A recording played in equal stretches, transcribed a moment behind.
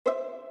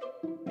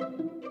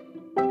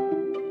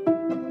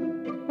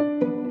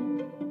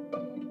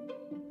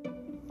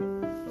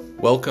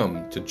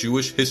Welcome to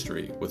Jewish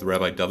History with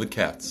Rabbi David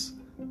Katz,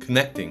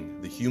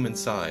 connecting the human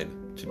side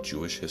to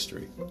Jewish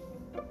history.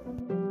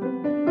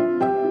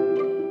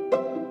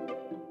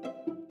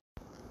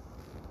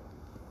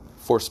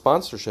 For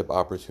sponsorship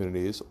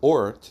opportunities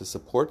or to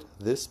support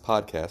this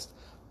podcast,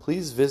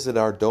 please visit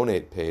our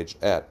donate page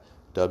at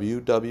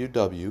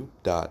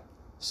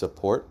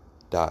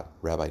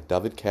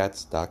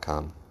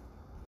www.support.rabbidavidkatz.com.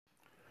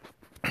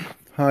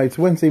 Hi, it's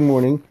Wednesday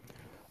morning.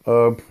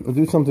 I'll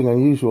do something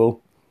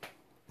unusual.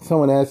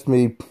 Someone asked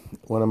me,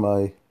 one of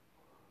my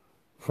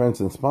friends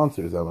and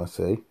sponsors, I must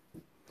say,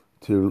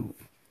 to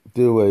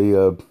do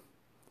a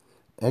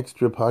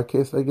extra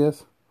podcast, I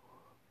guess,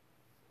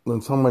 when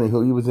somebody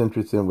who he was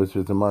interested in, which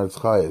was the Maratz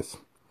Chayes,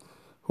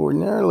 who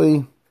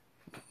ordinarily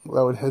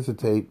I would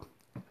hesitate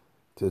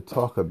to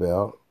talk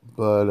about,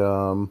 but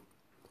he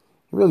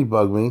really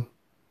bugged me,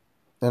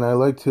 and I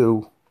like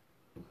to,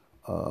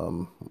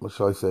 what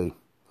shall I say,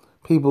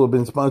 people who have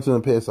been sponsored in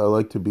the past, I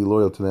like to be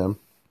loyal to them.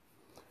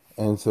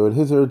 And so at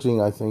his urging,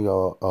 I think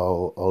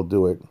I'll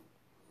do it.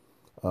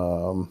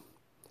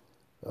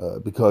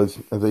 Because,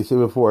 as I said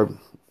before,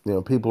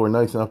 people were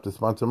nice enough to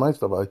sponsor my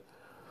stuff. I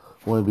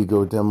want to be good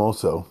with them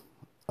also.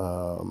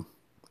 And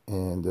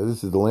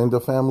this is the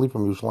Landa family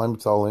from Yerushalayim,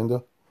 Tzal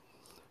Landa,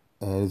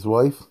 and his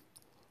wife.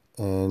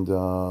 And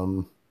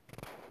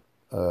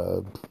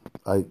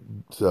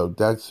so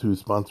that's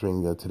who's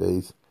sponsoring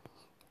today's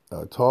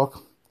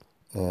talk.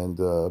 And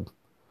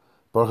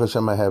Baruch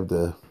Hashem, I have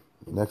the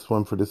next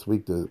one for this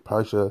week, the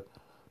Parsha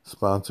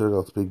sponsored.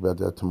 I'll speak about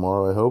that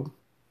tomorrow, I hope.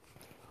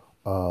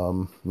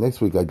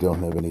 Next week I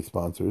don't have any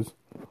sponsors.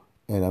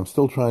 And I'm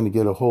still trying to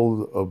get a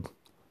hold of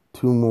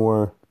 2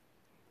 more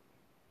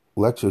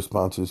lecture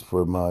sponsors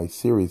for my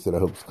series that I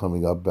hope is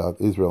coming up about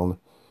Israel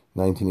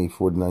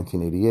 1984 to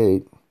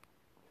 1988.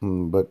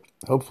 But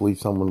hopefully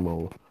someone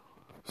will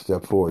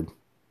step forward.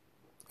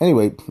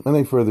 Anyway, without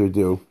any further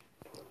ado,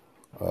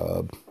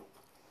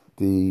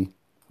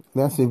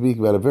 last week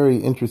about a very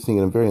interesting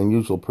and a very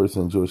unusual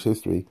person in Jewish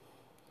history,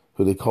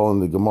 who they call in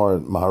the Gemara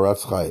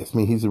Maharatz Chayes. I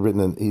mean,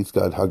 he's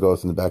got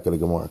Hagos in the back of the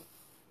Gemara,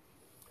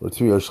 or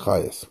Tzriyosh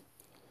Chayes.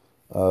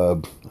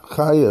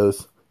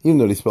 Chayos, even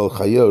though they spell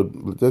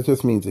Chayod, that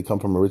just means they come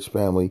from a rich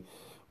family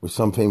where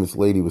some famous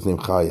lady was named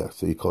Chaya,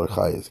 so you call her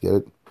Chayes. Get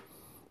it?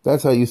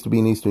 That's how it used to be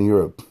in Eastern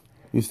Europe.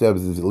 You used to have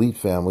these elite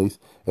families.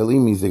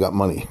 Elite means they got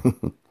money.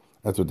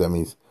 That's what that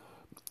means.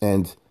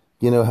 And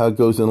you know how it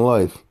goes in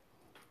life.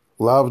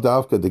 Lav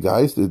Davka, the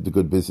guy's the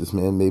good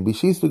businessman. Maybe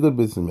she's the good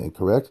businessman,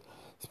 correct?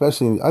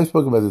 Especially, I've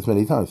spoken about this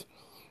many times.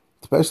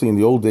 Especially in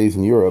the old days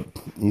in Europe,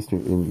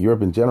 in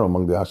Europe in general,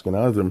 among the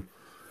Ashkenazim,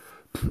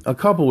 a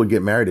couple would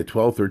get married at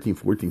 12, 13,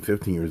 14,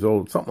 15 years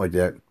old, something like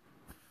that.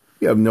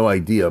 You have no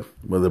idea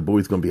whether the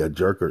boy's going to be a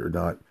jerk or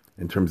not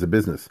in terms of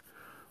business.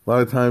 Not a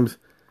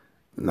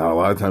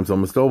lot of times,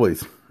 almost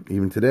always.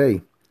 Even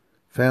today,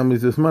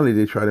 families with money,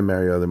 they try to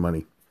marry other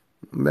money.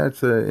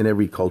 That's in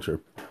every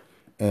culture.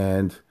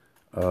 And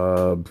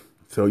so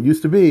it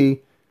used to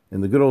be,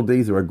 in the good old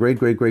days of our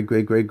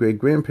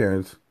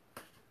great-great-great-great-great-great-grandparents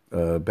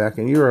back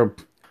in Europe,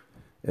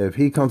 if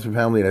he comes from a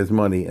family that has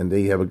money and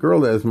they have a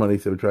girl that has money,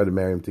 so they try to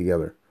marry them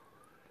together.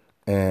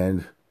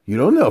 And you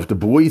don't know if the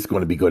boy is going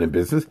to be good in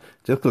business.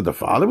 Just because the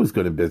father was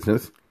good in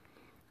business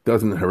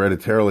doesn't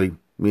hereditarily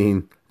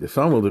mean the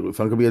son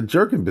could be a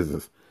jerk in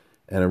business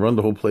and run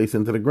the whole place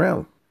into the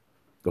ground,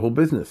 the whole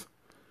business.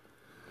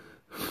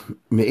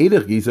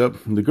 Me'edach Giza,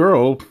 the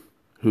girl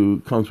who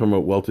comes from a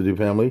well-to-do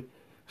family,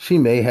 she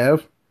may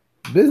have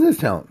business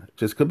talent.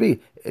 Just could be,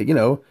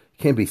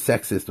 can't be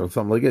sexist or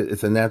something like it.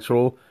 It's a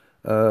natural,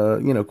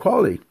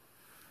 quality.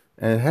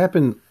 And it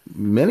happened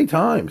many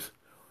times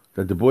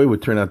that the boy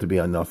would turn out to be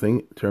on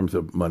nothing in terms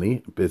of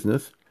money,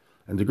 business,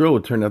 and the girl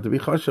would turn out to be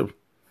chashuv.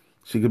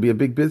 She could be a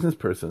big business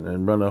person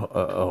and run a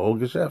whole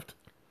geschäft.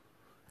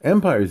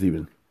 Empires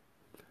even.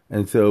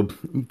 And so,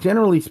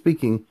 generally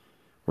speaking,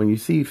 when you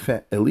see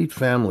elite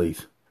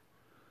families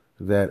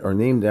that are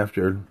named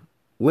after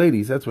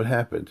ladies, that's what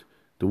happened.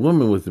 The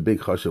woman was the big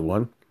chashuv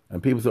one,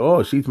 and people say,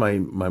 "Oh, she's my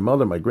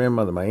mother, my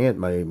grandmother, my aunt,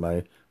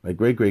 my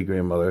great great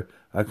grandmother.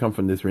 I come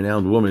from this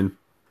renowned woman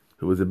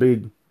who was a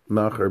big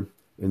macher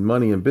in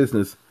money and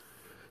business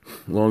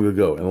long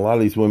ago." And a lot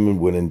of these women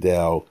would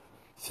endow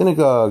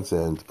synagogues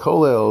and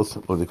kollels,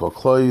 what they call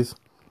klois,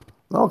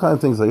 all kinds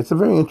of things like. It's a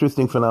very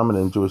interesting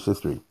phenomenon in Jewish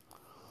history.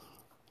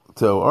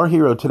 So our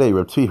hero today,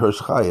 Reb Tzvi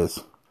Hirsch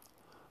Chayes,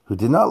 who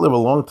did not live a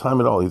long time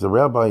at all. He's a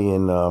rabbi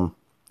in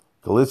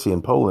Galicia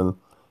in Poland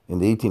in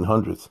the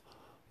 1800s,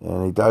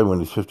 and he died when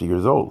he was 50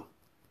 years old,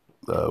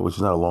 which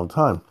is not a long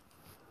time.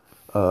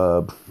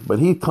 But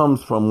he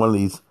comes from one of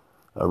these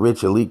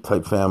rich elite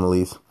type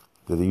families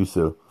that they used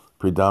to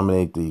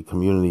predominate the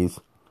communities,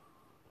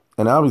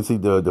 and obviously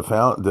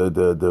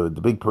the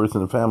big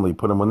person in the family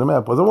put him on the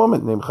map was a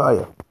woman named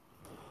Chaya.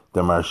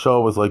 The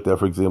Marshal was like that,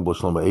 for example.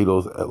 Shlomo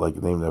Edel's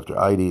named after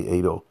Heidi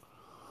Edel.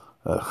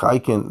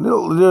 Chaikin. There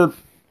are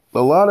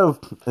a lot of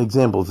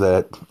examples of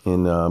that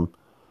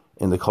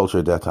in the culture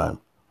at that time.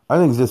 I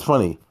think it's just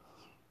funny.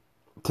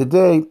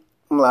 Today,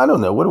 well, I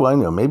don't know. What do I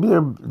know? Maybe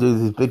there's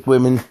these big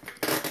women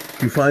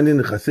you find in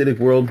the Hasidic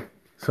world,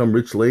 some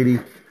rich lady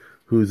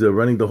who's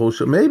running the whole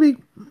show. Maybe.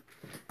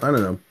 I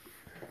don't know.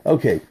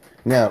 Okay,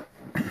 now,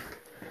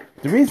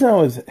 the reason I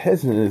was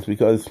hesitant is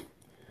because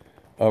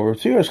Rav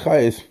Tzvi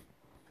Chayes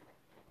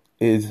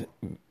is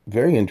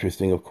very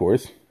interesting, of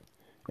course.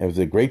 He was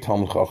a great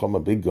Talmud Chacham, a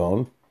big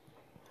Gaon.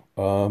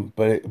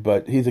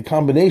 But he's a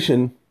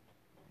combination.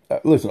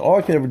 Listen, all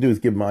I can ever do is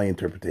give my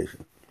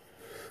interpretation.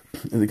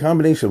 It's a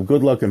combination of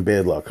good luck and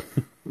bad luck.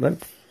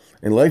 Right?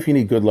 In life, you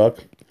need good luck,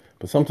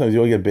 but sometimes you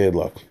all get bad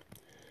luck.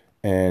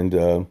 And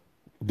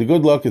the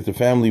good luck is the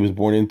family he was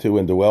born into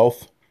and the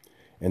wealth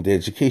and the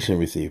education he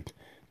received.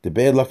 The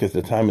bad luck is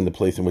the time and the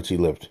place in which he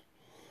lived.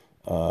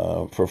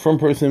 For a firm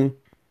person,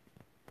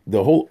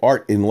 the whole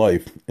art in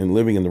life and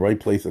living in the right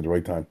place at the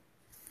right time,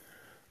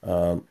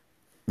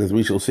 as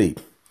we shall see.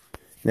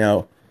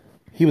 Now,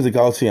 he was a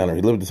Galicianer.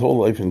 He lived his whole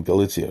life in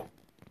Galicia.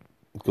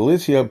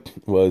 Galicia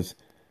was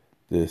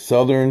the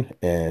southern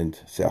and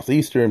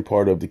southeastern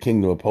part of the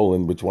Kingdom of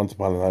Poland, which once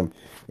upon a time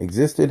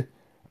existed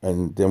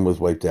and then was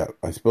wiped out.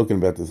 I've spoken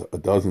about this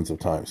dozens of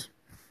times.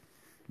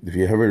 If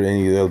you ever heard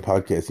any of the other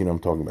podcasts, you know what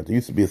I'm talking about. There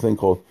used to be a thing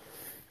called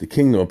the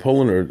Kingdom of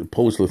Poland, or the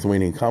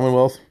Polish-Lithuanian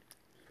Commonwealth,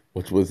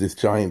 which was this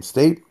giant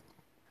state,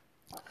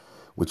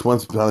 which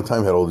once upon a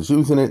time had all the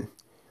Jews in it,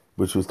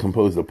 which was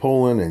composed of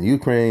Poland and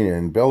Ukraine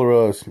and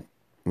Belarus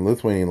and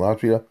Lithuania and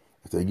Latvia.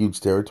 It's a huge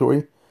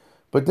territory.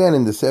 But then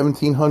in the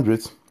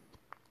 1700s,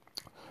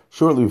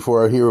 shortly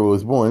before our hero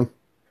was born,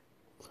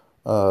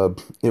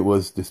 it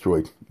was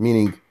destroyed.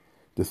 Meaning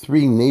the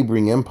three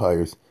neighboring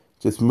empires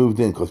just moved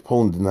in because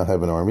Poland did not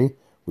have an army,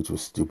 which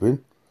was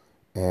stupid.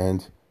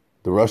 And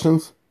the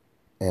Russians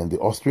and the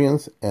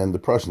Austrians and the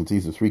Prussians,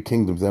 these are three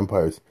kingdoms,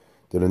 empires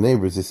that are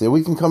neighbors, they said,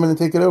 we can come in and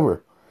take it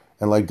over.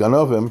 And like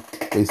Ganovim,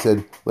 they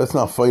said, let's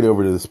not fight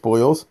over the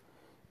spoils.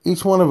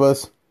 Each one of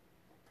us,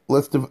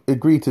 let's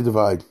agree to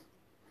divide.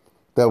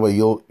 That way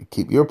you'll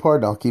keep your part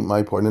and I'll keep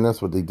my part. And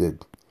that's what they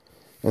did.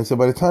 And so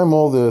by the time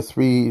all the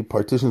three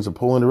partitions of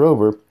Poland are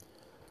over,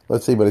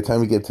 let's say by the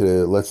time we get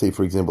to, let's say,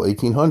 for example,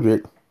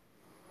 1800,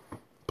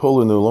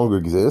 Poland no longer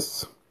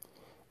exists.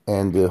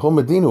 And the whole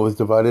Medina was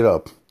divided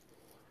up.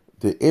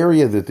 The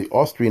area that the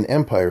Austrian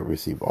Empire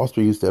received,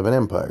 Austria used to have an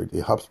empire,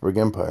 the Habsburg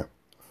Empire.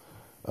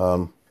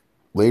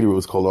 Later it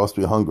was called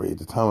Austria-Hungary. At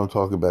the time I'm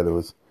talking about it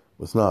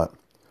was not.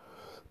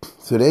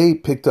 So they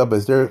picked up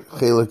as their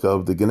chelik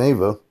of the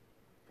Geneva,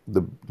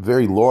 the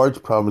very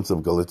large province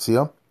of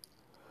Galicia,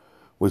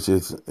 which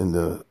is in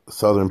the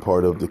southern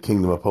part of the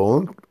Kingdom of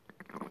Poland.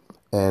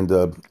 And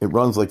it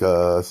runs like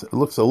it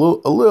looks a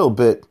little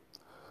bit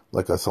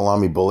like a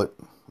salami bullet,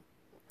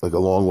 like a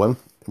long one.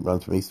 It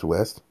runs from east to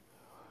west.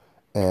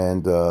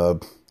 And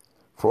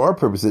for our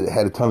purposes, it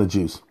had a ton of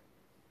Jews,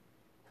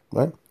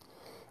 right?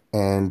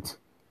 And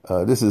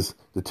this is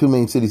the two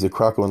main cities of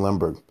Krakow and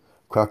Lemberg.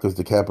 Krakow is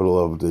the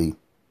capital of the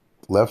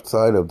left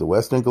side of the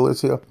western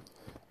Galicia,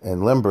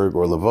 and Lemberg,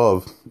 or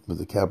Lvov, was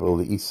the capital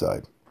of the east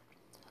side.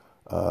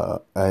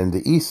 And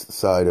the east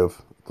side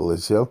of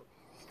Galicia,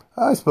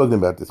 I've spoken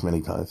about this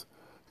many times.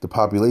 The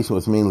population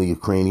was mainly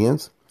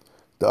Ukrainians.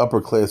 The upper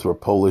class were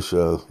Polish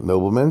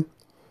noblemen.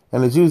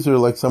 And the Jews are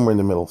like somewhere in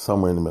the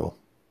middle.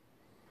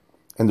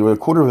 And there were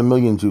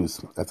 250,000 Jews.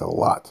 That's a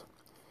lot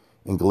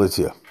in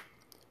Galicia,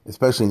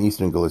 especially in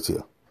eastern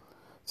Galicia.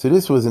 So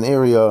this was an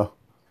area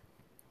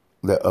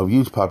of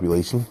huge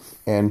population.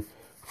 And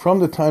from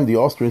the time the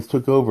Austrians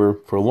took over,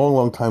 for a long,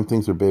 long time,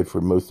 things were bad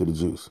for most of the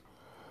Jews.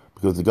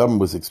 Because the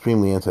government was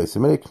extremely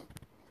anti-Semitic.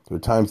 There were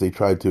times they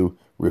tried to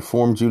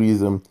reform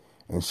Judaism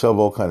and shove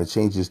all kind of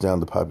changes down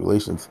the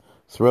population's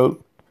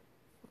throat.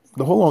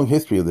 The whole long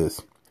history of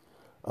this.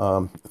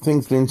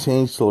 Things didn't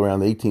change till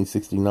around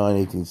 1869,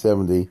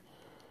 1870,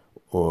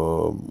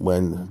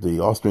 when the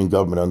Austrian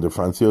government under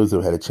Franz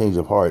Josef had a change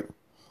of heart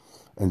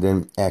and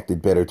then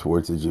acted better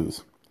towards the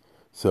Jews.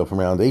 So from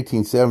around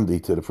 1870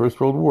 to the First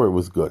World War, it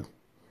was good,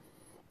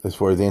 as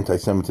far as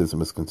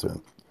anti-Semitism is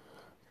concerned.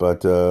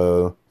 But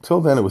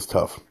till then, it was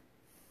tough.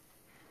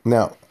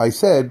 Now, I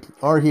said,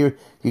 here,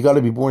 you got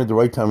to be born at the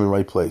right time and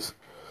right place.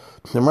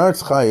 The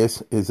Maharatz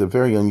Chayes is a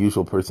very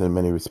unusual person in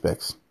many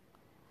respects.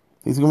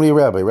 He's going to be a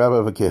rabbi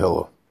of a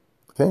kehillah,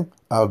 okay?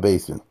 Av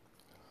Basin,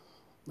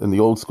 in the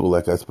old school,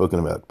 like I've spoken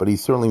about. But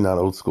he's certainly not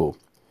old school.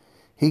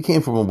 He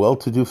came from a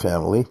well-to-do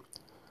family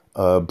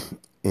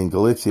in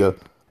Galicia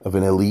of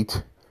an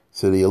elite.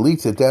 So the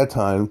elites at that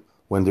time,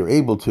 when they're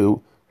able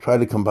to, try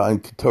to combine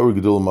Torah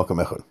Gedul and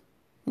Makam Echad.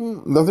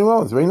 Nothing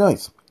wrong. It's very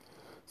nice.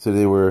 So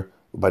they were,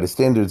 by the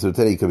standards of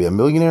today, you could be a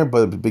millionaire,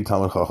 but a big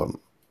Talmud Chacham.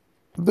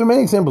 There are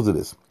many examples of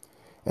this.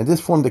 And this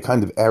formed a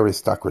kind of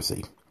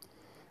aristocracy.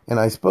 And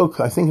I spoke,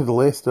 I think, in the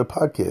last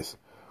podcast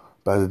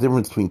about the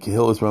difference between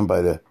kehillas run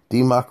by the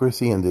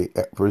democracy and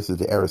versus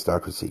the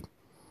aristocracy.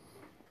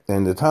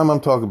 And the time I'm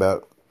talking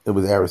about, it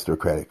was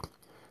aristocratic.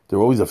 There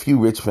were always a few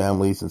rich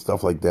families and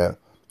stuff like that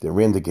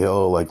ran the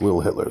kehillah like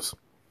little Hitlers.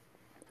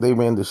 They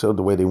ran the show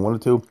the way they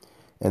wanted to,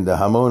 and the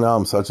Hamon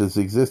Am, such as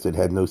existed,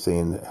 had no say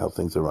in how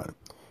things are run.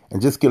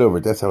 And just get over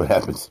it. That's how it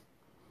happens.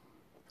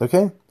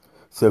 Okay?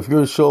 So if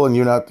you're a shul and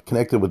you're not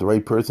connected with the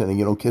right person and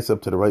you don't kiss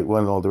up to the right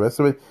one and all the rest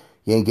of it,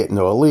 you ain't getting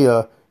no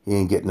aliyah, you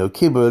ain't getting no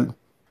kibbud.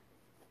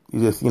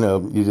 You just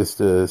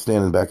stand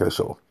in the back of the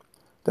shul.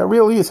 That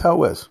really is how it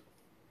was.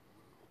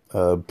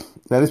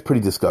 That is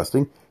pretty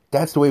disgusting.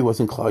 That's the way it was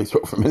in Klal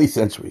Yisrael for many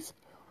centuries.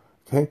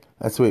 Okay?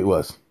 That's the way it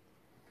was.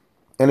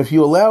 And if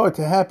you allow it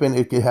to happen,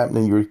 it could happen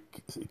in your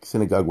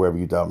synagogue wherever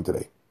you daven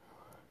today.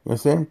 You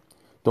understand?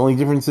 The only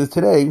difference is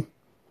today,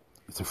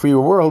 it's a freer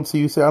world, so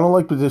you say, I don't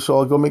like this shul,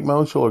 I'll go make my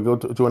own shul or go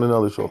join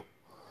another shul.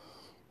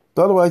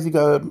 But otherwise, you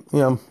gotta,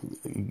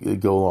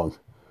 go along.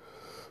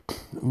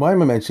 Why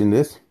am I mentioning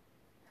this?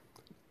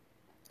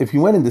 If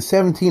you went in the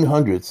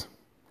 1700s,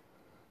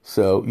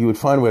 so you would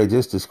find what I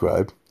just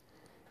described,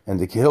 and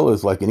the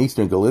Kehillas, like in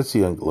Eastern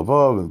Galicia and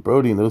Lvov and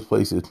Brody and those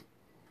places,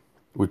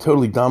 were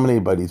totally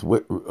dominated by these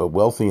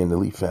wealthy and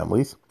elite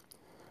families.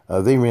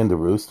 They ran the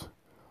roost.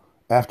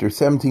 After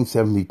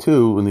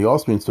 1772, when the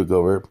Austrians took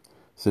over,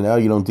 so now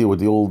you don't deal with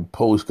the old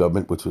Polish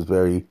government, which was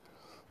very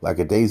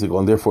lackadaisical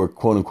and therefore,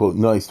 quote unquote,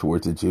 nice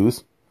towards the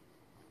Jews,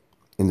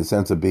 in the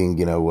sense of being,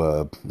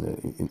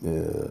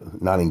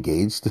 not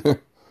engaged.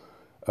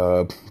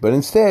 But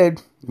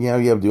instead, you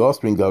have the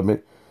Austrian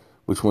government,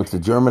 which wants to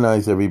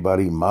Germanize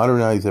everybody,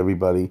 modernize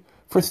everybody,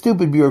 for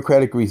stupid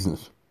bureaucratic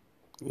reasons.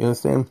 You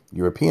understand?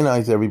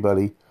 Europeanize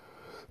everybody.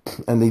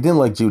 And they didn't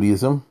like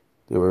Judaism.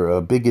 They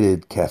were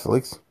bigoted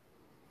Catholics.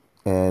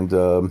 And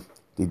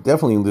they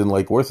definitely didn't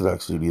like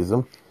Orthodox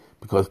Judaism,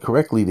 because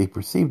correctly they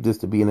perceived this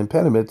to be an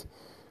impediment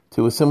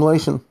to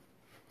assimilation.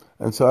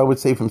 And so I would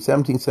say from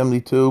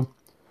 1772,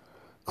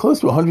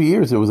 close to 100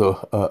 years, there was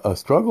a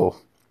struggle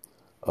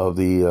of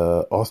the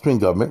Austrian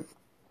government,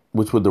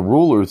 which were the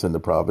rulers in the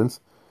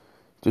province,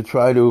 to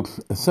try to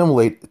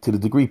assimilate to the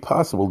degree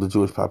possible the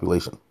Jewish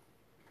population.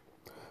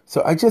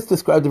 So I just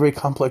described a very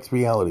complex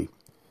reality.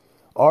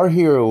 Our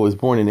hero was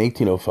born in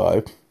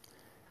 1805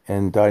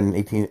 and died in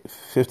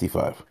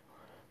 1855.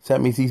 So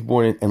that means he's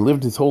born and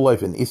lived his whole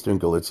life in Eastern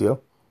Galicia,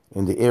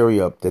 in the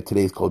area that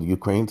today is called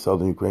Ukraine,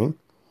 southern Ukraine.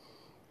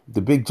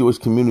 The big Jewish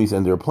communities,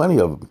 and there are plenty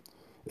of them.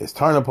 It's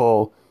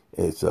Tarnopol,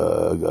 it's,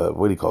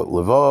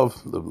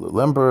 Lvov,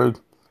 Lemberg,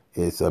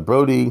 it's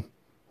Brody.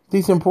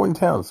 These are important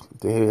towns.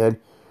 They had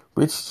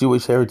rich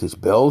Jewish heritage.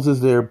 Belz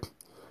is there.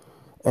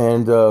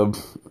 And,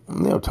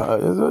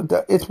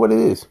 it's what it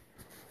is.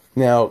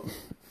 Now,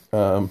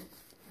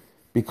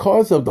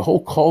 because of the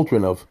whole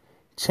cauldron of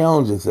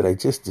challenges that I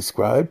just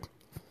described,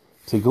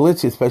 so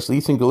Galicia, especially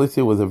Eastern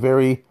Galicia, was a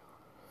very,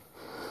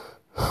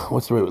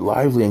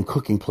 lively and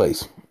cooking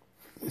place.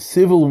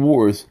 Civil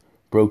wars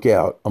broke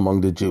out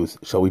among the Jews,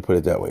 shall we put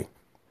it that way.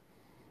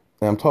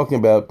 And I'm talking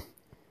about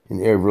in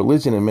the area of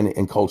religion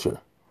and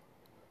culture.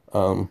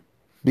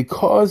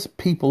 Because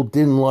people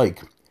didn't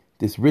like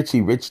this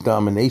rich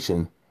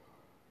domination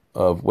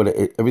of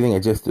everything I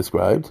just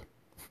described,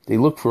 they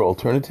looked for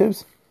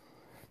alternatives.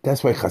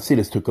 That's why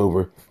Hasidus took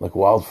over like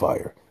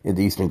wildfire in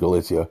the Eastern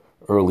Galicia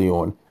early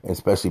on, and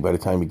especially by the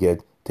time you get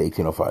to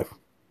 1805.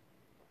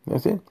 You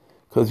understand?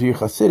 Because if you're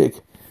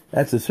Hasidic,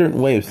 that's a certain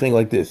way of saying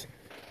like this.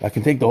 I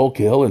can take the whole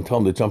Kehillah and tell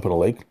them to jump in a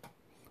lake.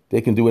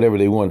 They can do whatever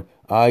they want.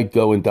 I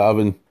go and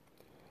daven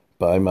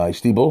by my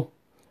shtibel,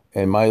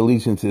 and my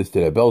allegiance is to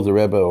the Belzer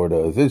Rebbe or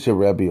the Zizcha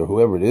Rebbe or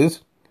whoever it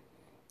is.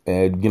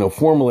 And,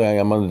 formally I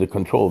am under the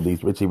control of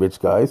these rich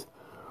guys.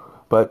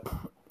 But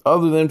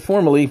other than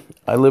formally,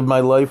 I live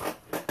my life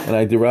and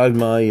I derive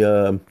my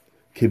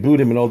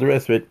kibbudim and all the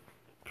rest of it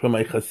from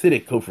my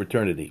Hasidic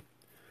confraternity.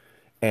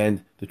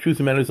 And the truth of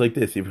the matter is like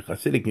this. If you're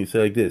Hasidic, you say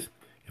like this.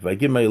 If I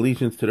give my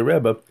allegiance to the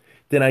Rebbe,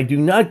 then I do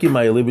not give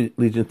my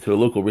allegiance to the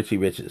local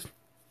riches.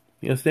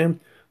 You understand?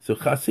 So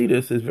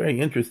Hasidus is very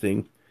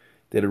interesting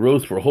that it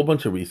arose for a whole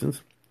bunch of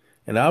reasons.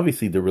 And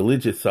obviously the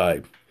religious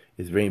side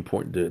is very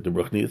important to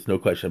Ruchnius, no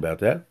question about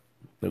that.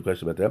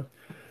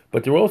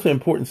 But there are also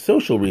important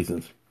social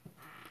reasons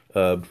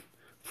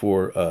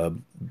for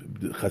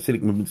the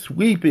Hasidic movement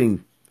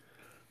sweeping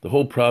the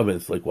whole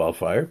province like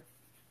wildfire.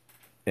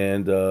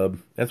 And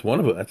that's one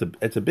of them.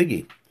 That's a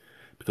biggie,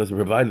 because it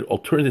provided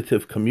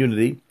alternative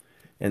community,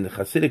 and the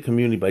Hasidic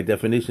community by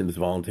definition is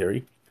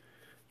voluntary.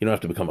 You don't have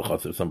to become a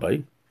chassid of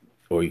somebody,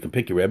 or you can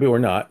pick your Rebbe or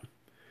not.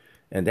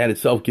 And that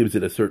itself gives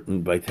it a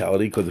certain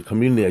vitality, because the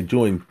community I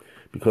joined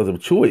because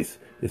of choice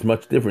is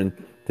much different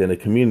than a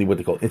community, what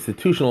they call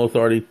institutional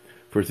authority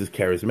versus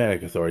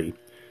charismatic authority.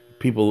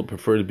 People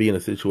prefer to be in a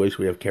situation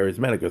where you have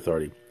charismatic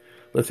authority.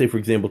 Let's say, for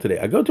example, today,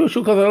 I go to a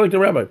shul because I like the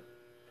rabbi.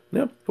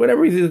 For whatever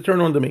reason, it's a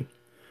turn on to me.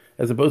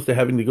 As opposed to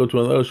having to go to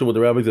another shul with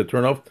the rabbis that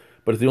turn off,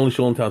 but it's the only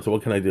shul in town, so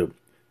what can I do?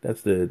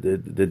 That's the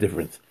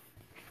difference.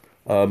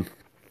 So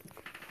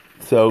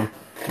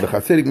the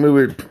Hasidic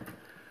movement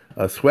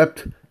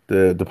swept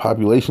the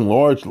population,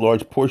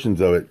 large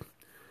portions of it.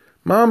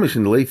 Mamish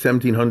in the late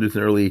 1700s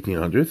and early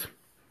 1800s,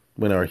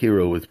 when our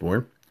hero was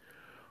born.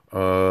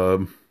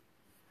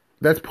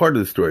 That's part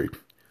of the story.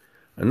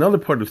 Another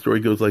part of the story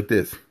goes like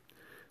this.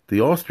 The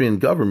Austrian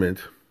government,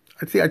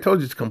 I told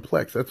you it's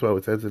complex, that's why I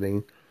was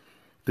hesitating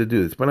to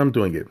do this, but I'm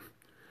doing it.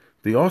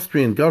 The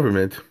Austrian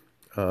government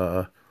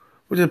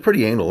which is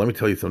pretty anal. Let me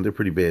tell you something. They're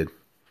pretty bad.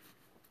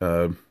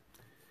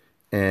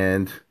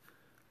 And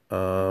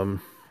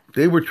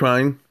they were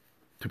trying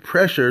to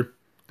pressure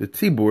the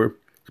tzibur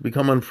to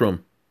become unfrum.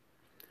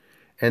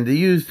 And they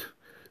used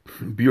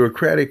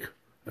bureaucratic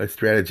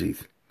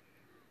strategies.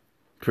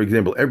 For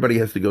example, everybody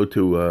has to go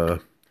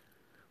to,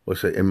 let's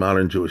say, a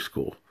modern Jewish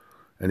school.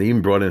 And they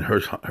even brought in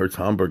Hertz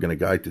Hamburg and a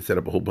guy to set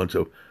up a whole bunch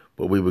of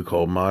what we would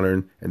call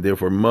modern and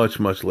therefore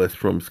much, much less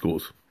frum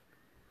schools.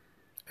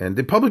 And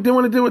the public didn't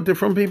want to do it. They're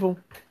frum people.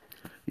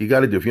 You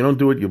got to do it. If you don't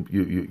do it,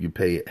 you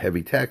pay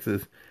heavy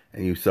taxes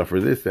and you suffer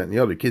this, that, and the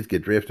other. Kids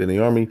get drafted in the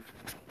army.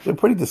 They're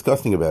pretty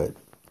disgusting about it.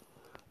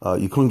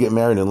 You couldn't get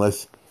married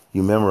unless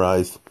you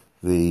memorized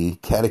the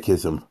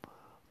catechism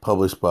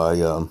published by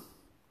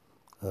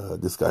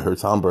this guy,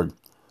 Hertz Hamburg.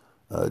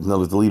 In other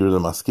words, the leader of the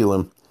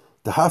Maskilim.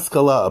 The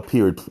Haskalah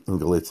appeared in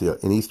Galicia,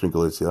 in eastern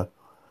Galicia,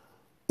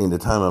 in the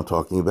time I'm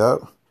talking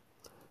about.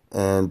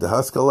 And the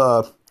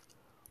Haskalah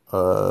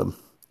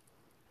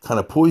kind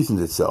of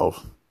poisoned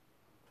itself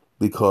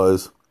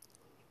because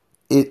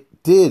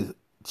it did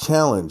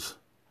challenge.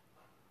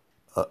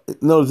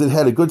 Notice it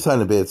had a good side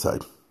and a bad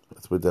side.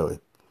 Let's put it that way.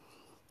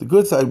 The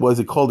good side was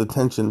it called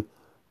attention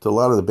to a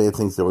lot of the bad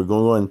things that were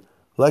going on,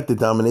 like the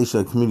domination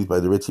of communities by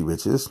the richy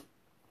riches,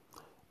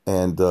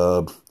 and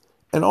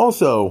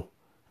also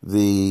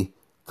the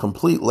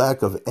complete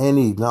lack of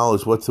any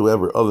knowledge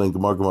whatsoever other than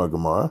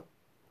Gemara.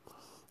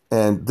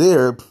 And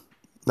there,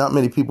 not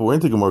many people were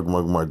into Gemara.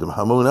 The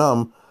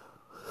Hamunam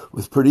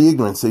was pretty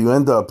ignorant, so you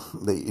end up,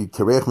 you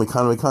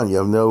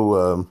have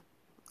no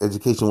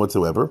education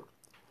whatsoever.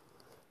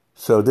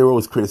 So they were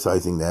always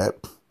criticizing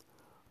that.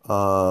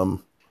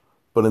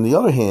 But on the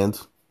other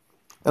hand,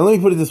 and let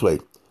me put it this way,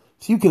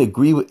 so you can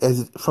agree with,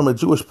 from a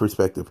Jewish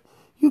perspective,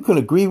 you can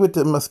agree with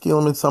the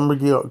Maskilim in some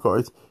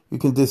regards, you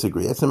can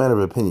disagree. That's a matter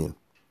of opinion.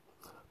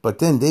 But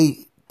then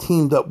they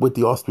teamed up with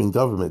the Austrian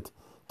government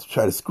to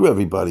try to screw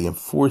everybody and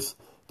force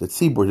the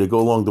tzibur to go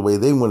along the way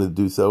they wanted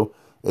to do so.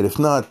 And if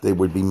not, they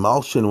would be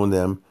malshin on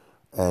them.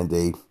 And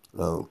they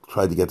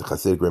tried to get the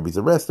Hasidic rabbis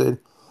arrested.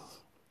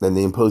 Then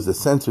they imposed a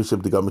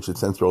censorship. The government should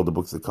censor all the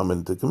books that come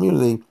into the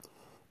community.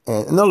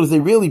 And in other words, they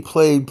really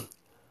played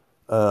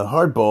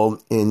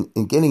hardball in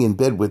getting in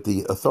bed with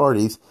the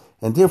authorities.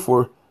 And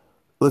therefore,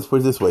 let's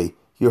put it this way,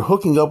 you're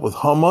hooking up with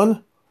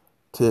Haman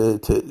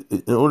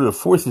in order to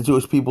force the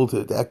Jewish people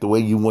to act the way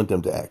you want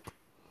them to act.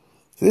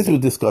 So this was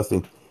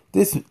disgusting.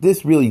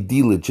 This really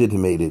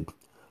delegitimated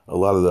a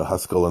lot of the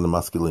Haskalah and the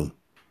Maskilim.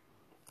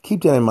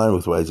 Keep that in mind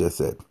with what I just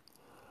said.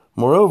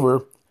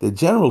 Moreover, the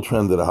general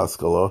trend of the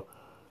Haskalah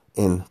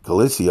in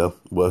Galicia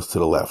was to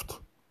the left,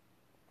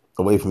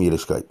 away from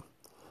Yiddishkeit.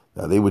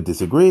 Now, they would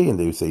disagree, and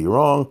they would say you're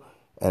wrong,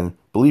 and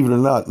believe it or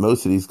not,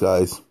 most of these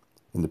guys,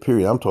 in the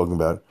period I'm talking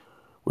about,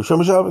 were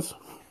Shomer Shabbos.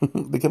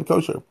 They kept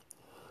kosher.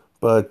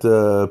 But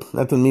that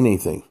doesn't mean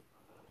anything,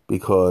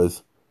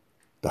 because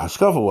the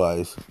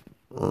hashkafa-wise,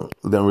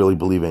 they don't really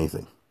believe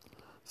anything.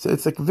 So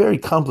it's like a very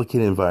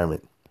complicated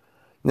environment.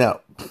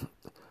 Now,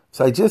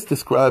 so I just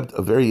described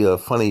a very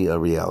funny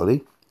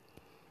reality.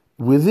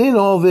 Within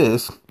all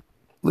this,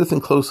 listen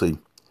closely,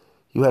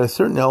 you had a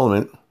certain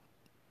element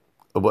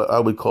of what I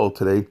would call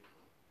today,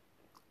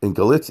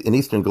 in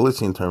Eastern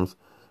Galician terms,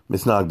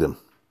 misnagdim.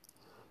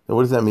 Now,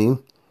 what does that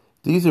mean?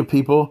 These are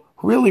people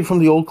really from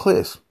the old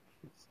class.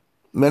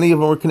 Many of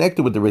them were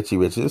connected with the richy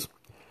riches,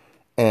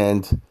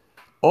 and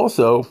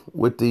also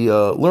with the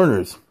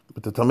learners,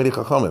 with the Talmidei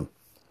Chachamim,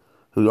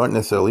 who aren't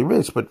necessarily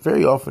rich, but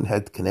very often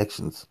had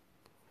connections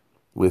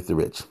with the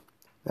rich.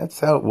 That's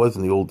how it was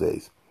in the old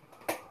days.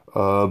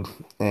 So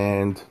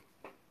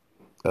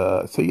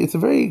it's a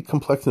very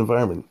complex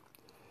environment.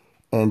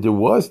 And there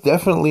was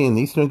definitely in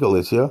Eastern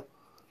Galicia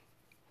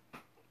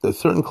a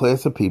certain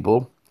class of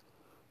people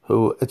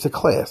who, it's a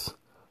class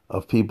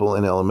of people,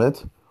 an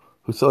element,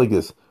 who say like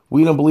this,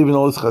 we don't believe in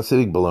all this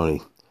Hasidic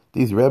baloney.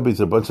 These rabbis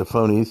are a bunch of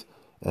phonies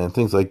and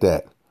things like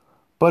that.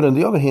 But on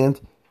the other hand,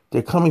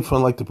 they're coming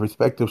from like the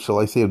perspective, shall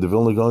I say, of the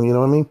Vilna Gaon, you know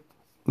what I mean?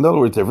 In other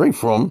words, they're very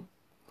frum,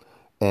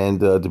 and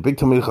the big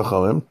Talmidei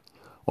Chachamim,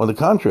 on the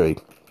contrary,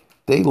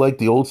 they like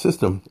the old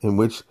system in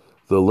which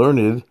the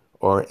learned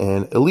are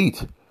an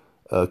elite,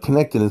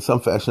 connected in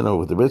some fashion or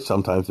with the rich.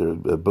 Sometimes they're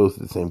both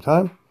at the same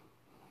time.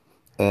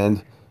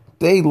 And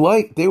they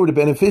were the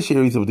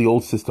beneficiaries of the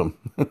old system.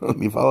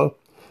 You follow?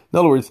 In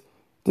other words,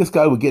 this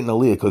guy would get an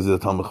aliyah because he's a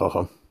Talmid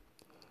Chacham.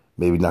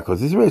 Maybe not because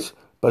he's rich,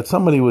 but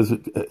somebody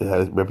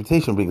had a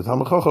reputation of being a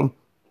Talmid Chacham,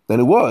 and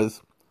it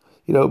was,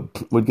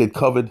 would get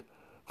covered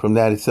from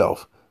that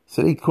itself.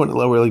 So they couldn't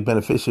really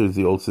beneficiaries of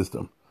the old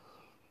system.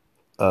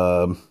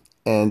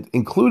 And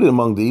included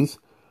among these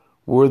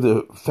were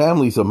the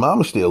families of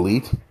Mamish, the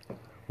elite,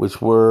 which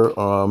were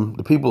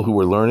the people who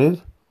were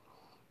learned.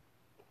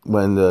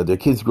 When their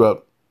kids grew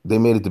up, they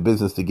made it the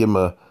business to give them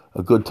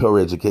a good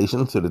Torah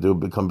education so that they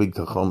would become big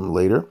Tacham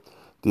later.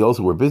 They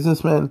also were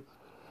businessmen,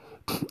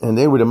 and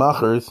they were the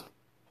Machers,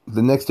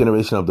 the next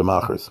generation of the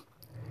Machers.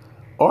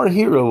 Our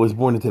hero was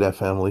born into that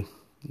family.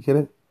 You get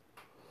it?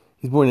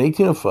 He's born in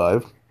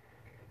 1805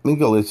 in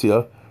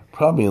Galicia,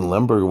 probably in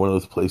Lemberg, one of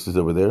those places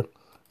over there.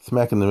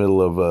 smack in the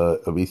middle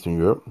of Eastern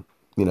Europe,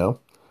 you know.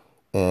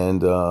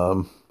 And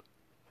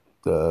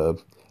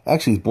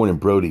actually, he's born in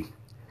Brody,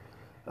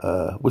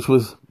 which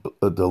was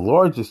the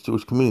largest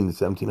Jewish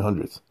community in the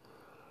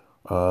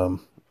 1700s.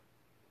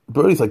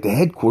 Brody's like the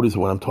headquarters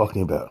of what I'm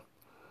talking about.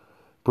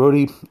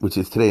 Brody, which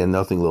is today a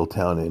nothing little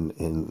town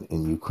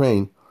in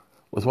Ukraine,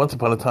 was once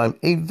upon a time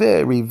a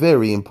very,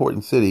 very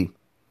important city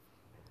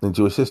in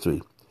Jewish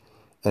history.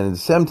 And in the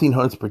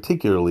 1700s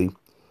particularly,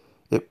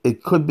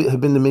 it could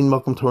have been the main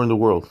Malkum Torah in the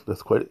world.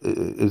 That's quite,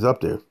 it is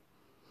up there.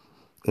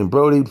 And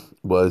Brody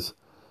was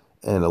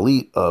an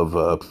elite of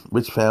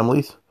rich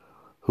families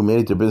who made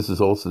it their business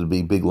also to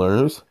be big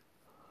learners.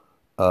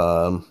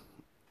 And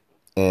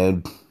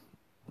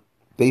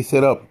they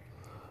set up,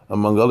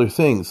 among other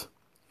things,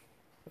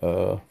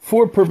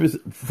 for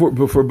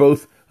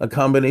both a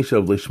combination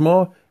of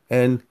Lishma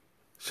and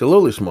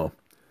Shalol Lishma.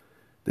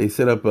 They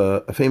set up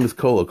a famous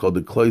kollel called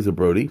the Klois of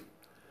Brody,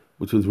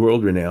 which was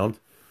world renowned,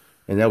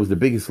 and that was the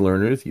biggest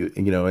learners. And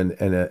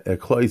a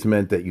Klois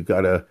meant that you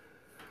got a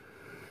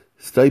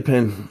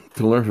stipend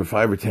to learn for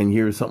 5 or 10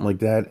 years, something like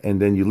that,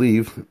 and then you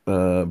leave,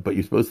 but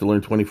you're supposed to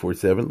learn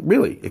 24/7,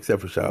 really,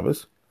 except for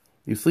Shabbos.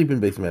 You sleep in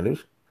beis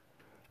medrash.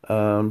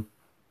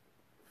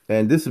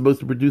 And this is supposed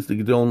to produce the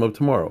Gedolim of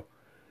tomorrow.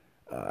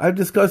 I've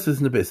discussed this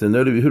in the bit. And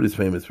Noda B'Yehuda is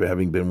famous for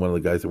having been one of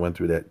the guys that went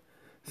through that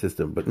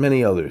system, but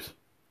many others.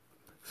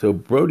 So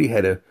Brody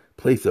had a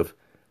place of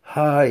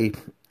high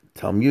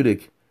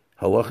Talmudic,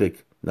 halachic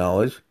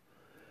knowledge.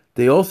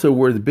 They also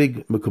were the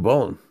big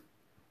Mekubalim.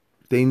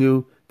 They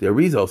knew their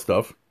Arizal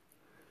stuff.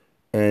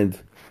 And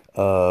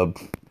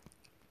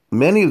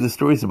many of the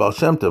stories about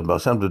Baal Shem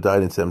Tov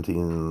died in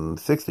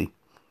 1760,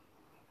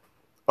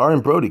 are in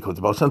Brody, because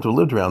Baal Shem Tov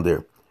lived around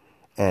there.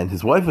 And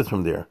his wife was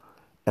from there.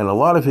 And a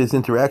lot of his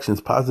interactions,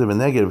 positive and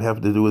negative,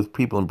 have to do with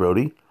people in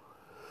Brody.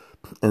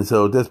 And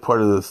so that's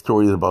part of the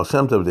story of the Baal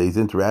Shem Tov, that he's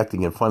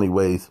interacting in funny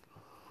ways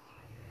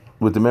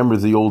with the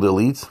members of the old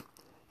elites.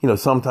 You know,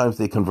 sometimes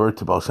they convert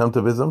to Baal Shem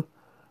Tovism,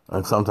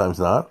 and sometimes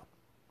not.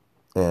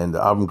 And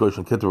Avram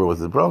Gershon Kitterer was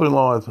his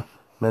brother-in-law, as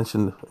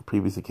mentioned on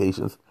previous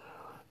occasions.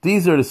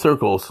 These are the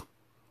circles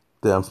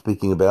that I'm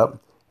speaking about,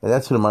 and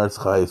that's who the Maharatz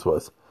Chayes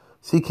was.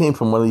 So he came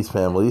from one of these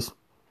families,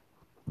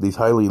 these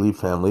highly elite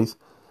families,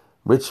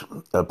 rich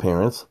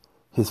parents.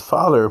 His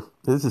father,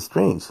 this is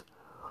strange,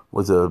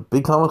 was a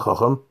big Talmid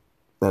Chacham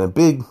and a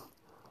big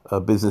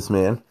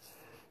businessman.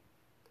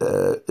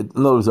 In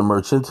other words, a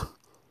merchant.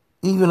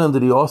 Even under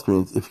the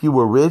Austrians, if you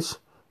were rich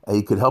and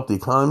you could help the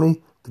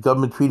economy, the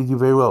government treated you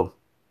very well.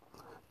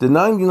 The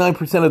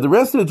 99% of the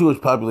rest of the Jewish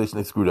population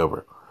they screwed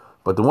over,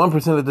 but the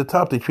 1% at the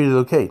top they treated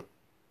okay.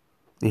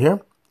 You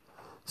hear?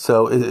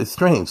 So it's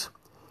strange.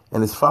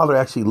 And his father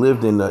actually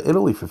lived in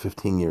Italy for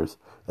 15 years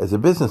as a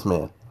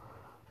businessman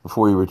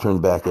before he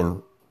returned back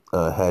and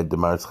had the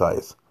Maharatz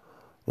Chayes.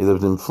 He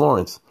lived in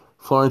Florence.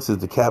 Florence is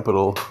the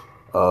capital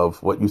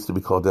of what used to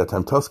be called at that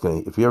time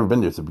Tuscany. If you've ever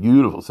been there, it's a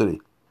beautiful city.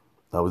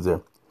 I was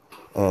there.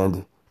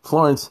 And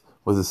Florence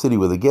was a city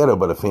with a ghetto,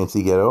 but a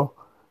fancy ghetto.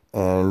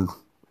 And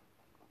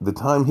the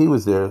time he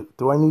was there,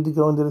 do I need to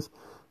go into this?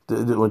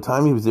 The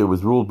time he was there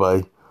was ruled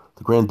by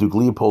the Grand Duke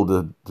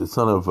Leopold, the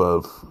son of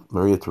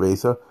Maria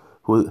Theresa,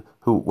 who,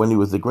 when he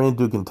was the Grand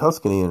Duke in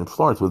Tuscany and in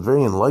Florence, was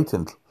very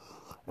enlightened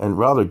and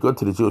rather good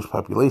to the Jewish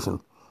population.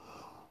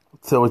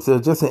 So it's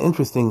just an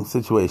interesting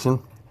situation.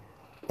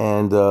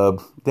 And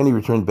then he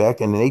returned back,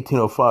 and in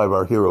 1805,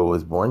 our hero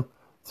was born,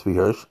 Tzvi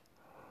Hirsch.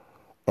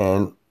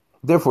 And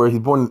therefore, he's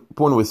born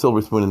with a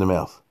silver spoon in the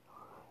mouth.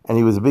 And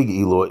he was a big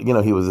Eloi,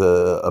 he was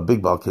a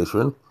big Baal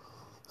Kishrin.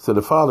 So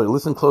the father,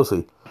 listen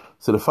closely.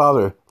 So the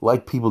father,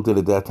 like people did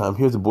at that time,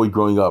 here's a boy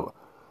growing up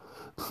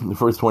the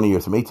first 20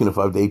 years, from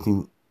 1805 to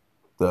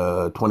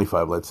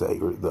 1825, let's say.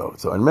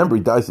 So, and remember,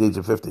 he dies at the age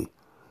of 50.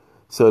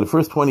 So the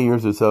first 20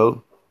 years or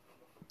so,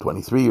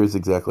 23 years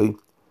exactly,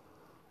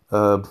 he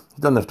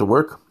doesn't have to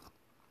work.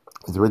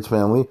 He's a rich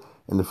family,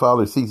 and the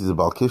father sees he's a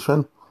Baal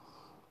Kishrin.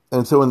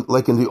 And so, in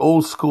the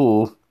old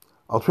school,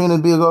 I'll train him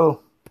to be a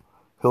gadol.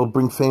 He'll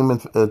bring fame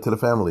to the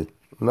family.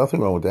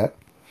 Nothing wrong with that.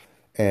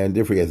 And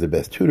therefore, he has the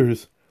best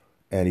tutors,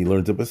 and he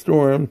learns up a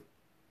storm,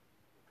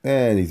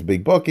 and he's a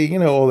big bucky,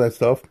 all that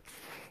stuff.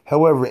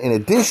 However, in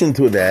addition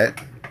to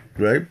that,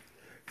 right,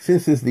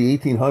 since it's the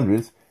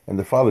 1800s, and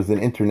the father's an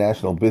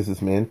international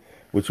businessman,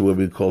 which is what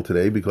we call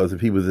today, because if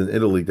he was in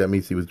Italy, that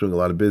means he was doing a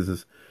lot of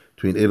business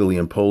between Italy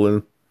and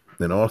Poland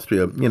and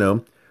Austria,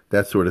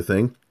 that sort of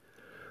thing.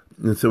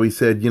 And so he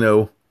said,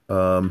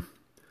 the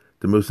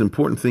most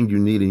important thing you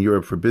need in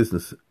Europe for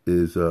business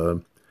is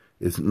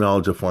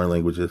knowledge of foreign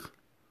languages.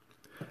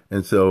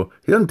 And so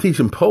he doesn't teach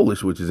him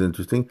Polish, which is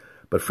interesting,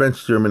 but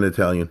French, German,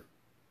 Italian,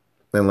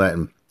 and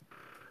Latin.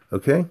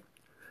 Okay?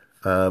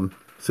 So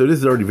this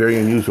is already very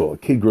unusual. A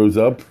kid grows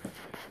up.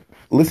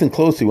 Listen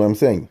closely what I'm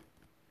saying.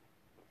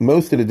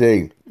 Most of the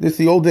day, this is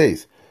the old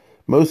days.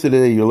 Most of the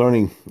day you're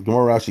learning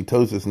Gemara, Rashi,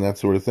 Tosas, and that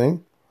sort of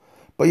thing.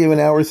 But you have an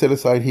hour set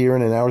aside here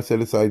and an hour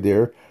set aside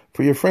there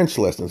for your French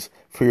lessons,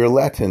 for your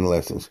Latin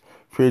lessons,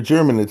 for your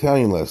German,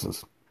 Italian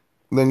lessons.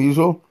 Then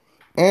usual,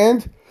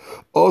 And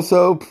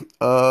also,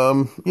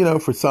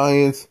 for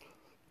science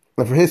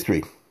and for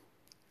history.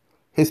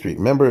 History.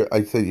 Remember,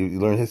 I said you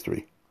learn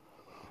history.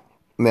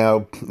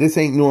 Now, this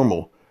ain't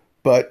normal.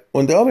 But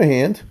on the other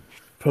hand,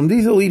 from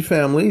these elite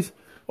families,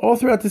 all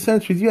throughout the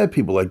centuries, you had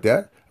people like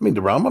that. I mean,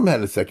 the Rambam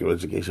had a secular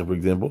education, for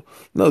example.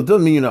 No, it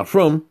doesn't mean you're not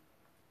from.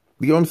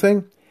 You know what I'm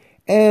saying?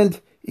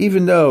 And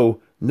even though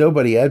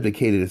nobody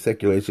advocated a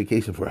secular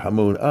education for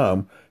Hamun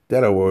Am,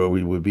 that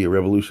would be a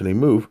revolutionary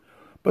move.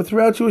 But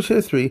throughout Jewish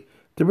history,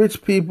 the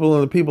rich people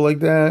and the people like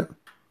that,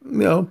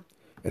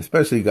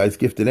 especially guys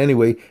gifted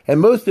anyway, and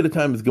most of the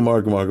time it's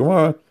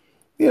Gemara,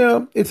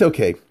 it's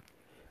okay.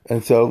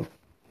 And so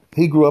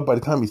he grew up by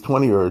the time he's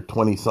 20 or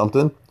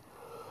 20-something,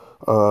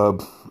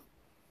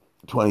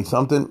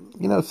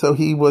 so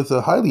he was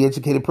a highly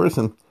educated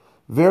person,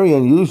 very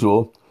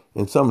unusual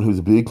in someone who's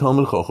a big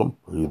Talmud Chacham,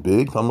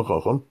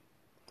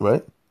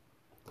 right?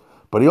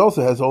 But he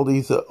also has all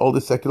this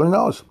secular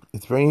knowledge.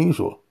 It's very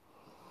unusual.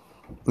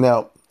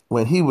 Now,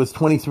 when he was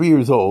 23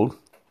 years old,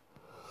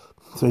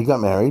 so he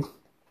got married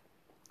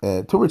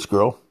to a rich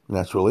girl,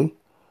 naturally.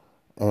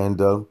 And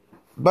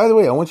by the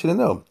way, I want you to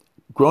know,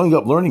 growing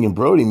up learning in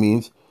Brody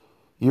means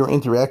you're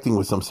interacting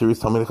with some serious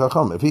Talmidei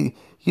Chacham.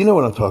 You know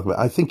what I'm talking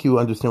about. I think you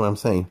understand what I'm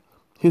saying.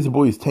 Here's a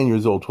boy who's 10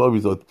 years old, 12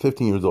 years old,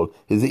 15 years old.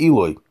 He's an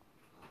Eloi.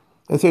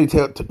 And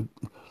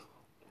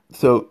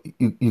so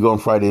you go on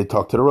Friday to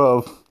talk to the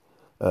Rav.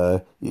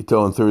 You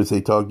go on Thursday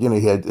talk. He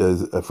had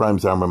Ephraim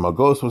Zarmer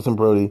Magos was in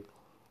Brody.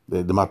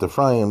 The Mat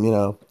Ephraim,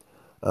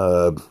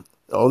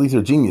 all these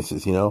are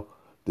geniuses,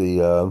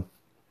 The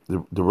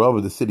Rav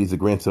of the city is the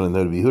grandson of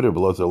Noda Yehuda,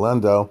 Belozer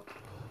Landau,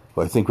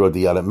 who I think wrote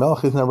the Yad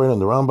Melech, is not right on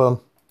the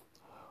Rambam.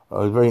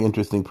 A very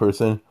interesting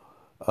person.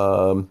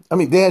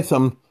 They had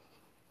some.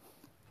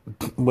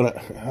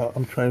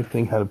 I'm trying to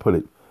think how to put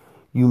it.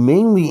 You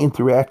mainly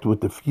interact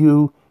with the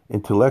few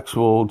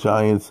intellectual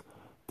giants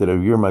that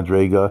are your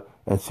madrega,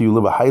 and so you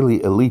live a highly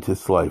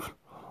elitist life.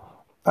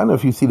 I don't know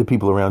if you see the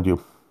people around you.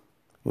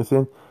 You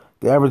understand?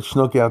 The average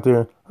schnook out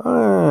there,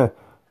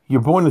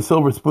 you're born a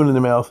silver spoon in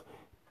the mouth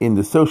in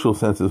the social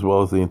sense as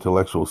well as the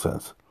intellectual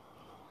sense.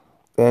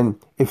 And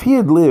if he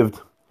had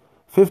lived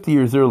 50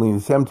 years early in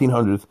the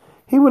 1700s,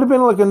 he would have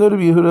been like a Noda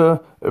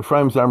Yehuda,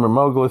 Ephraim Zarmer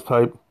Margulis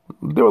type.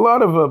 There were a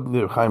lot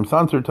of Chaim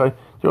Sanzer type.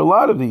 There were a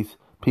lot of these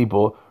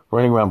people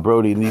running around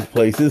Brody in these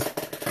places.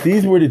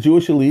 These were the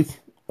Jewish elites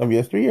of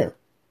yesteryear.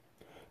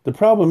 The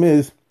problem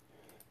is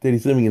that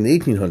he's living in the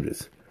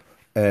 1800s.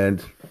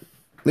 And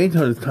the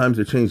 1800s times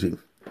are changing.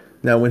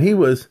 Now, when he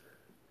was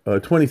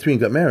 23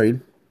 and got married,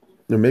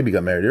 or maybe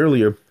got married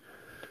earlier,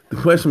 the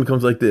question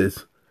becomes like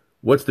this.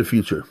 What's the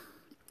future?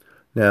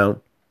 Now,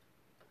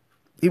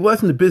 he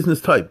wasn't a business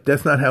type.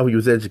 That's not how he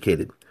was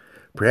educated.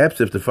 Perhaps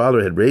if the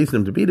father had raised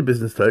him to be the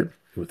business type,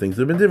 things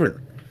would have been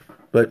different.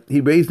 But he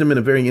raised him in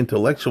a very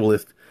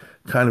intellectualist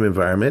kind of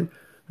environment.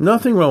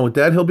 Nothing wrong with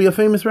that. He'll be a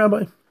famous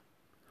rabbi.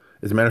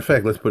 As a matter of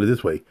fact, let's put it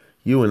this way.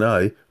 You and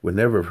I would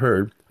never have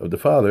heard of the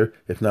father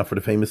if not for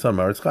the famous son,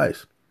 Maritz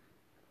Chais.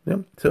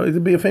 So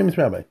he'd be a famous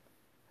rabbi.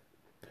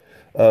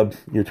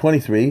 You're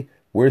 23.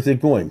 Where's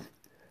it going?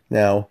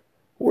 Now,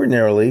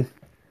 ordinarily,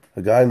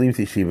 a guy leaves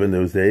yeshiva in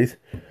those days.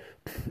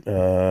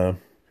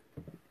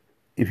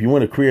 If you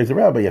want a career as a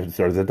rabbi, you have to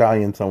start as a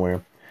dayan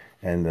somewhere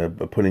and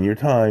put in your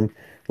time.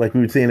 Like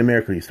we would say in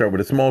America, you start with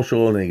a small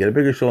shul, and then you get a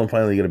bigger shul, and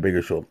finally you get a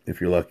bigger shul, if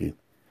you're lucky.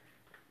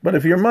 But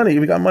if you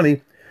got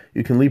money,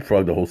 you can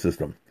leapfrog the whole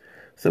system.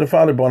 So the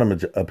father bought him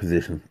a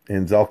position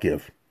in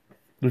Zalkiv,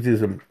 which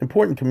is an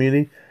important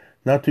community,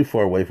 not too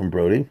far away from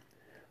Brody.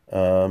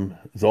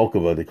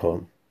 Zolkova, they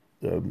call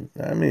him.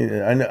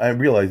 I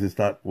realize it's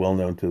not well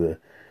known to the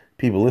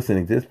people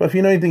listening to this, but if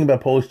you know anything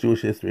about Polish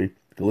Jewish history,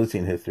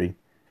 Galician history,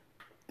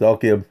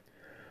 Zalkiv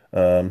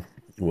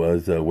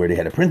was where they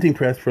had a printing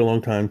press for a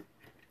long time.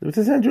 It was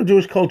a central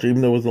Jewish culture,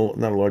 even though it was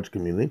not a large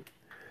community.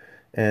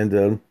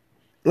 And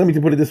let me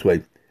put it this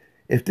way.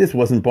 If this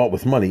wasn't bought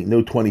with money,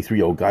 no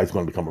 23-year-old guy's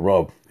going to become a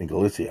Rav in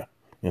Galicia.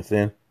 You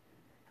understand?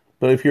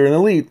 But if you're an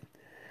elite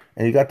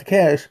and you got the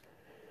cash,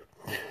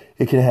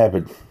 it can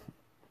happen.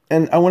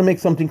 And I want to make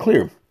something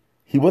clear.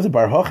 He was a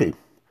Bar Hachi.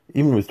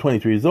 Even when he was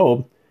 23 years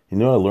old, he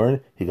knew how to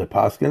learn. He got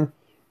Paskin.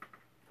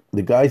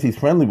 The guys he's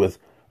friendly with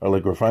are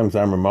like Ephraim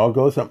Zarmer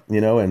Margos, and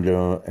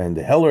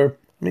the Heller.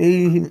 I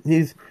mean,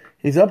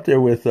 he's up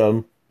there with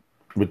the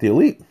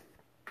elite.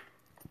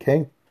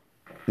 Okay?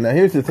 Now,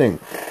 here's the thing.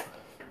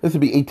 This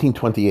would be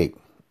 1828,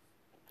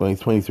 when he's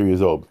 23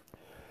 years old.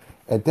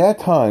 At that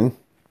time,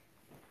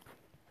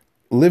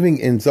 living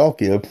in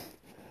Zalkiv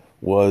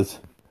was,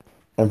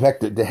 in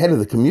fact, the head of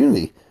the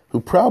community, who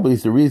probably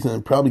is the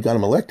reason, probably got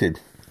him elected,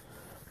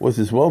 was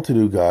this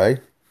well-to-do guy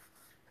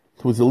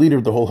who was the leader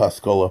of the whole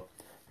Haskalah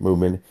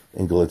movement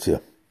in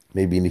Galicia,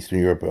 maybe in Eastern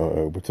Europe,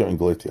 but certainly in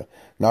Galicia,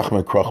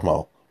 Nachman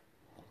Krochmal.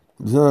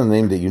 There's another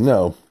name that you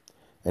know,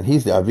 and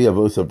he's the Avi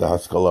Avos of the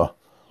Haskalah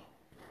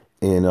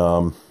in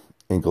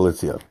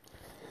Galicia.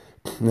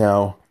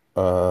 Now,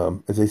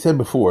 as I said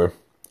before,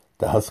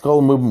 the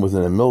Haskalah movement was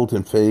in a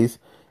militant phase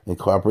in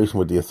cooperation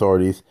with the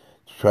authorities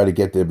to try to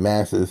get the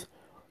masses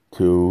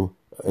to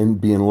and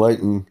be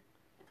enlightened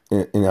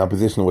in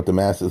opposition to what the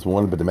masses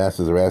wanted, but the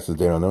masses are asses,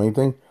 they don't know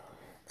anything.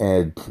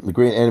 And the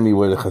great enemy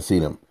were the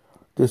Hasidim.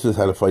 This is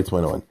how the fights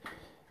went on.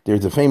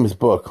 There's a famous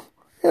book,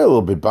 a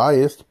little bit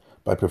biased,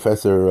 by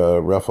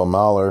Professor Raphael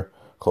Mahler,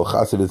 called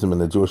Hasidism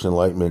and the Jewish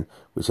Enlightenment,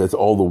 which has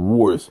all the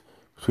wars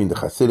between the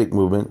Hasidic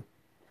movement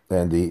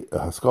and the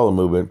Haskalah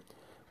movement,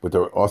 with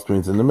the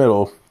Austrians in the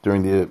middle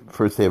during the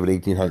first half of the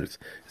 1800s.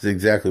 This is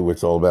exactly what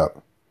it's all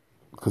about.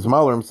 Because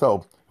Mahler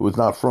himself, who was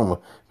not from, he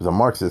was a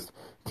Marxist,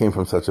 came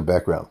from such a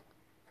background,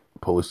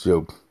 Polish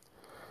Jew.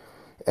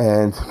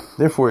 And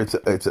therefore it's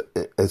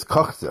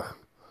Kochta.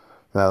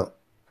 Now,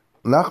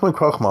 Nachman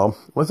Krochmal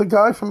was a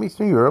guy from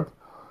Eastern Europe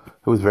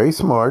who was very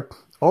smart.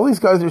 All these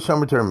guys are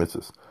Shomer Torah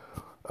mitzvahs.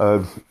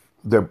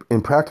 They're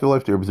in practical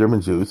life, they're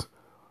observant Jews,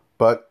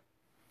 but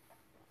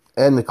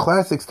in the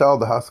classic style of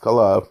the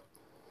Haskalah,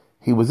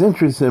 he was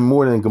interested in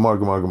more than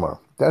Gemar.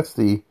 That's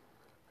the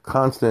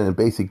constant and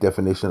basic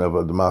definition of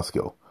a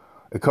Damaskil.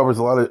 It covers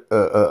a lot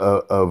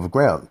of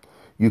ground.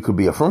 You could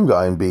be a frum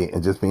guy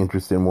and just be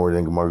interested in more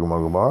than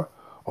Gemar.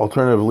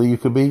 Alternatively, you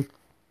could be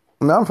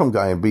a non-frum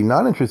guy and be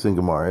not interested in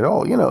Gemar at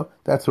all.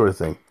 That sort of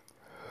thing.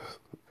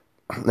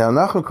 Now,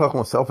 Nachman Krochmal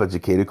was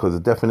self-educated because the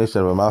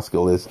definition of a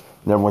maskil is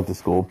never went to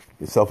school,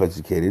 is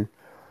self-educated.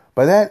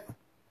 By that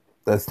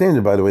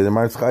standard, by the way, the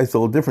Maharatz Chai is a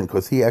little different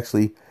because he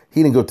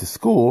didn't go to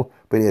school,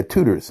 but he had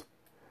tutors.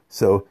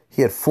 So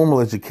he had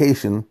formal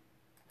education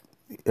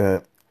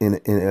in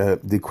the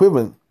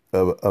equivalent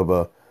of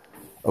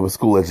a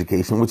school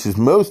education, which is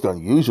most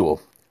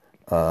unusual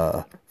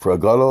for a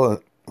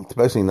gadol,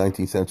 especially in the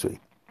 19th century.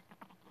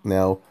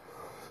 Now,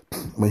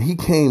 when he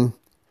came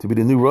to be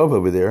the new Rav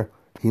over there,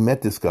 he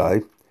met this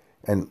guy,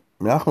 and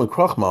Nachman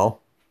Krochmal,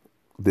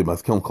 they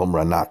must call him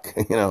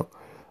Ranak,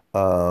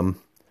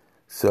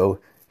 so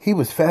he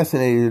was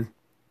fascinated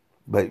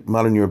by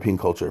modern European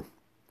culture.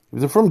 He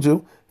was a frum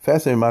Jew,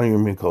 fascinated by modern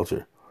European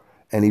culture.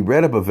 And he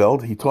read up a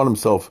Welt. He taught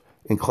himself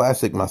in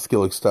classic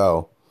maskilic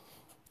style,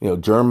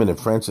 German and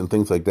French and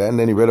things like that. And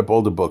then he read up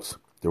all the books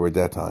that were at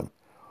that time.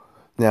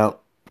 Now,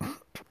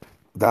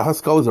 the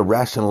Haskalah is a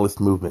rationalist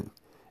movement.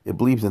 It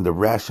believes in the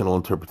rational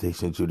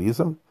interpretation of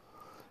Judaism.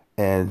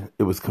 And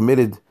it was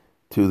committed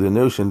to the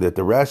notion that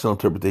the rational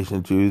interpretation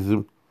of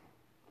Judaism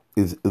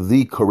is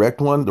the correct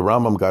one. The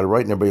Rambam got it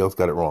right and everybody else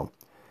got it wrong.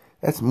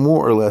 That's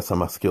more or less a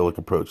maskilic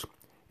approach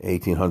in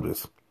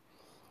 1800s.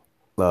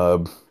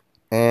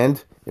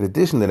 And in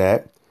addition to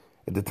that,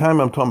 at the time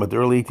I'm talking about the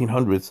early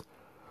 1800s,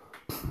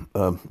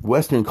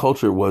 Western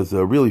culture was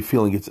really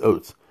feeling its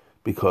oats,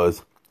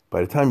 because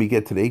by the time you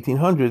get to the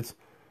 1800s,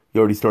 you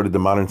already started the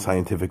modern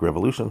scientific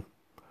revolution.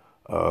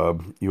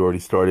 You already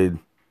started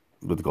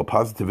what they call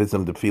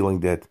positivism, the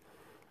feeling that,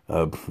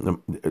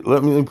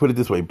 let me put it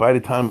this way, by the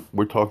time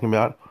we're talking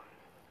about,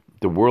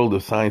 the world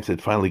of science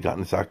had finally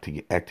gotten its act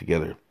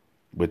together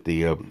with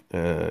the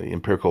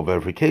empirical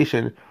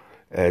verification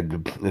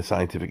and the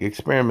scientific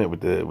experiment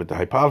with the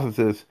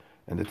hypothesis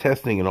and the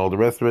testing and all the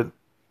rest of it.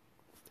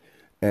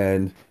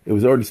 And it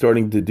was already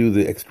starting to do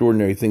the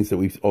extraordinary things that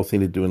we've all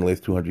seen it do in the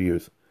last 200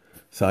 years.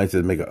 Science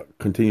has made a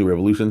continued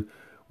revolution.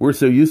 We're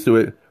so used to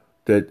it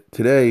that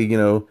today,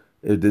 the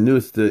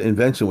newest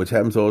invention, which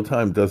happens all the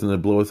time,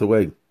 doesn't blow us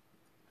away.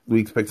 We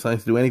expect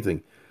science to do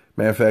anything.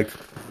 Matter of fact,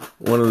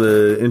 one of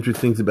the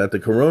interesting things about the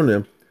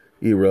Corona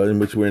era in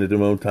which we're in at the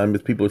moment in time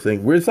is people are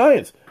saying, where's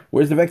science?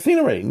 Where's the vaccine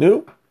array?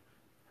 No,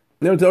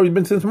 it's already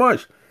been since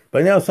March.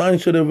 By now,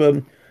 science should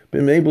have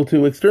been able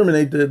to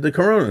exterminate the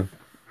Corona.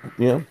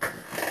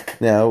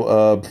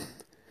 Now,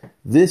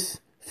 this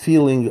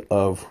feeling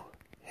of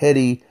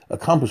heady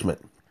accomplishment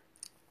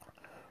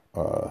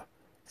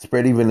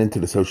spread even into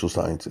the social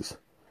sciences,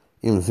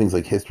 even things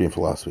like history and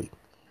philosophy.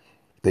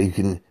 That you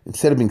can,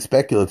 instead of being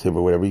speculative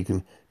or whatever, you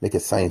can make it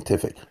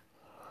scientific.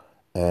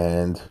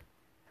 And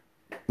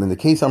in the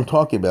case I'm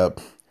talking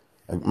about,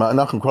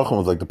 Nachman Krochmal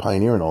was like the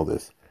pioneer in all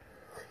this.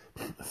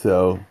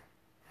 So,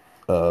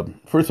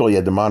 first of all, you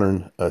had the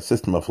modern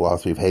system of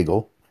philosophy of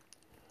Hegel,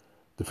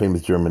 the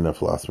famous German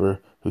philosopher,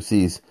 who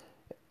sees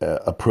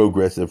a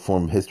progressive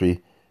form of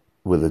history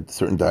with a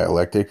certain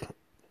dialectic.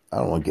 I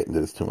don't want to get into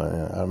this too much.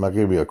 I'm not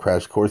going to be a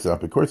crash course on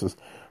courses,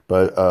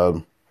 but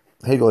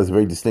Hegel has a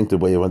very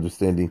distinctive way of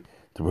understanding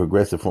the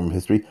progressive form of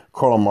history.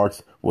 Karl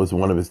Marx was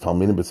one of his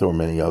Talmidim, but so were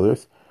many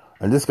others.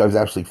 And this guy was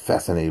actually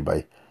fascinated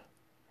by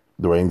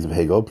the writings of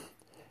Hegel.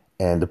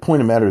 And the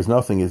point of the matter is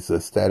nothing is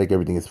static,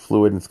 everything is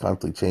fluid, and it's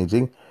constantly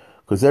changing,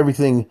 because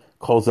everything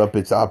calls up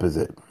its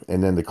opposite.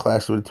 And then the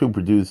clash of the two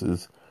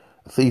produces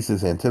a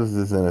thesis,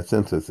 antithesis, and a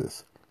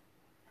synthesis.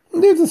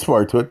 And there's a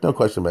spark to it, no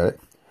question about it.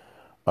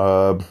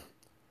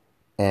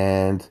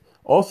 And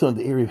also in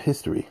the area of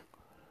history,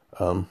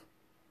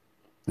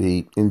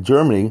 in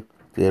Germany,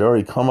 they had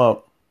already come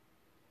up,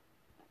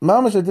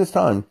 not much at this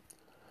time,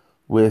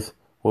 with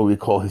what we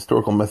call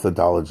historical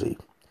methodology,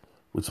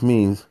 which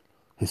means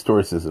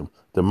historicism,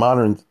 the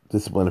modern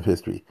discipline of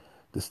history.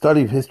 The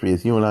study of history,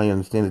 as you and I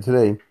understand it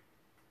today,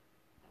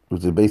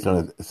 which is based on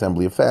an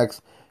assembly of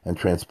facts and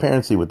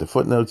transparency with the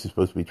footnotes. You're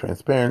supposed to be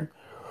transparent,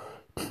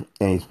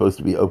 and you're supposed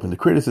to be open to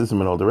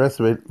criticism and all the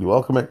rest of it. You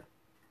welcome it.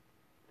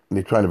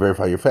 they're trying to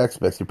verify your facts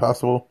best as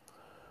possible.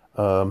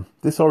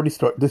 This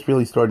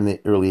really started in the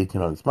early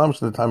 1800s, mamish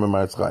at the time of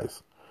Maritz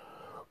Reis.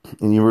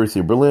 In the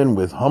University of Berlin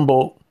with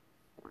Humboldt,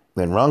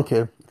 then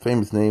Ranke,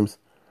 famous names,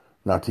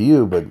 not to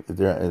you, but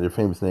they're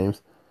famous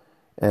names.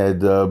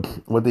 And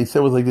what they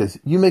said was like this: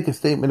 you make a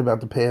statement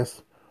about the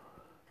past,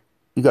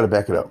 you got to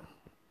back it up.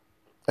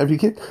 If you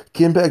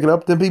can't back it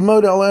up, then be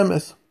model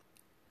emes.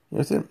 You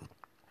understand?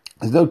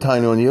 There's no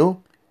time on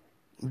you.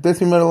 That's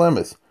be model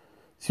emes.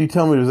 So you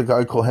tell me there's a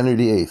guy called Henry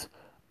VIII.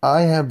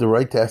 I have the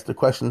right to ask the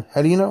question,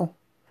 how do you know?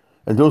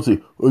 And don't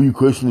say, are you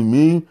questioning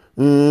me?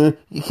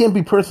 You can't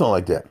be personal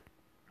like that.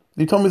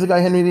 You told me there's a guy,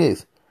 Henry VIII.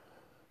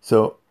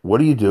 So what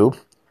do?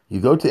 You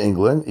go to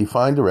England, you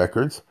find the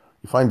records,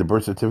 you find the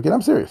birth certificate.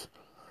 I'm serious.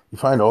 You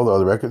find all the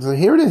other records. And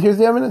here it is. Here's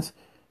the evidence.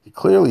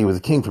 Clearly, he was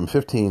a king from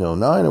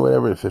 1509 or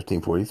whatever to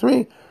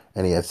 1543,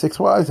 and he had 6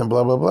 wives and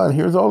blah, blah, blah. And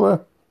here's all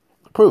the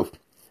proof.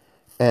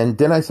 And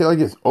then I say like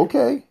this,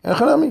 okay,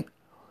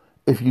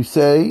 if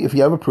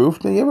you have a proof,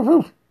 then you have a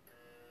proof.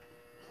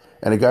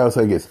 And a guy was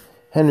like this,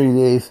 Henry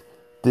VIII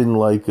didn't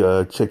like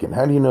chicken.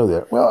 How do you know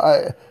that?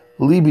 Well,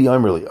 Libby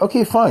Emerly.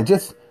 Okay, fine.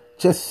 Just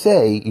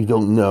say you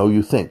don't know,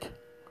 you think.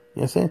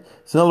 You understand?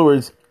 So in other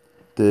words,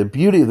 the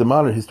beauty of the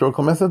modern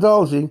historical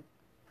methodology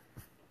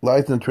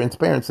lies in the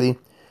transparency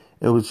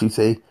in which you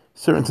say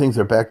certain things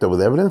are backed up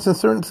with evidence and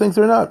certain things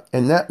are not.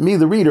 And that, me,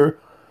 the reader,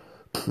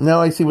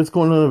 now I see what's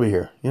going on over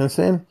here. You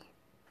understand?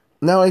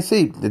 Now I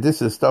see that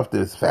this is stuff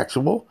that is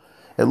factual,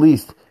 at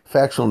least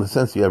factual in the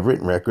sense you have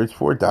written records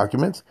for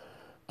documents.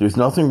 There's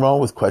nothing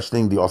wrong with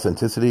questioning the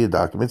authenticity of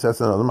documents.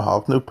 That's another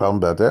mahal, no problem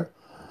about that.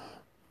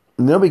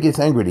 Nobody gets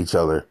angry at each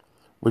other.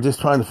 We're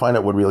just trying to find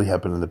out what really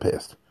happened in the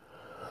past.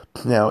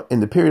 Now,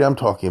 in the period I'm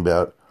talking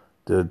about,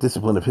 the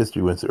discipline of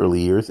history went to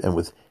early years and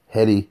was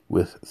heady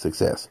with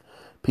success.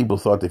 People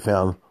thought they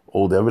found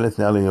old evidence.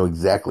 Now they know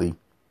exactly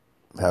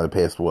how the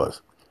past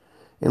was.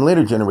 In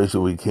later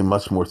generations, we became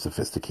much more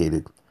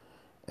sophisticated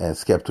and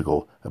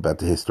skeptical about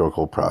the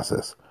historical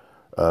process,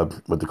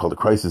 what they call the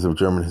crisis of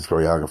German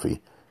historiography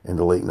in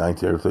the late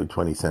 19th or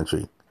 20th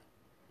century.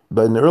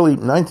 But in the early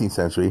 19th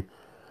century,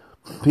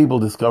 people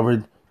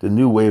discovered the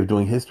new way of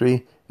doing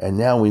history, and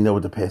now we know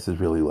what the past is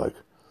really like.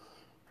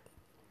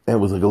 And it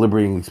was like a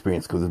liberating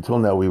experience, because until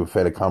now we were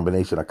fed a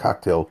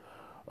cocktail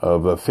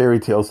of fairy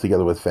tales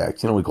together with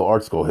facts. We call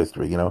art school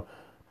history,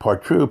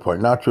 part true,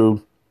 part not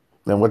true.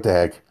 Then what the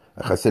heck,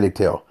 a Hasidic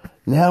tale.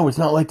 Now it's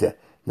not like that.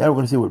 Now we're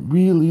going to see what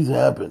really has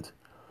happened.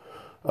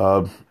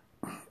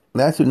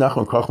 That's who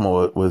Nachman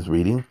Krochmal was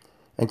reading,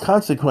 and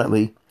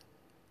consequently,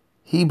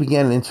 he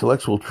began an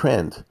intellectual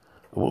trend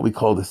of what we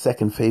call the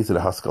second phase of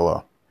the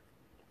Haskalah.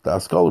 The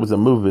Haskalah was a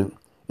movement,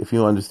 if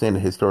you understand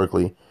it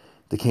historically,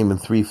 that came in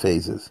 3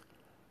 phases.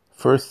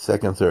 First,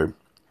 second, third.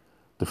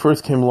 The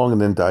first came along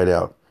and then died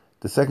out.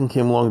 The second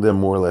came along and then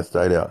more or less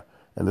died out.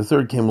 And the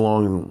third came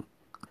along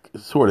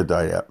and sort of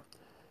died out.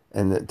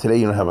 And today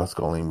you don't have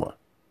Haskalah anymore.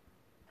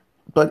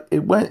 But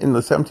it went in the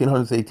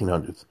 1700s,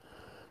 1800s.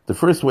 The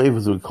first wave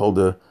was what we called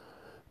the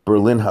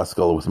Berlin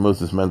Haskalah with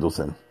Moses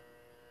Mendelssohn.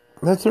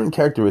 It had certain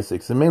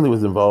characteristics. It mainly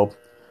was involved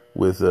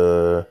with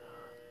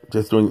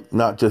just doing,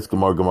 not just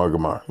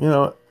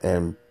Gemar,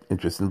 and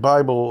interest in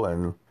Bible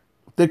and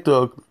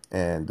Dikduk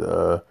and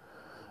a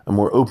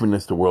more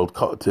openness to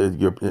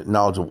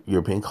knowledge of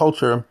European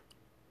culture,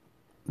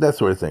 that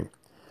sort of thing.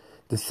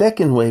 The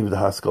second wave of the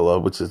Haskalah,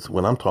 which is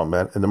what I'm talking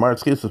about, and the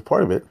Maritz Reis was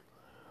part of it,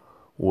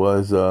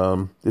 was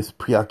this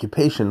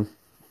preoccupation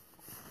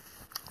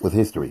with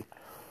history,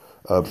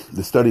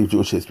 the study of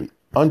Jewish history.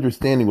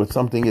 Understanding what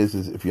something is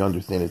if you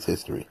understand its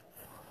history.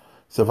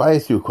 So if I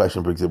ask you a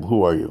question, for example,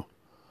 who are you?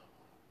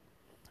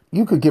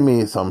 You could give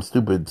me some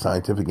stupid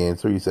scientific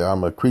answer. You say,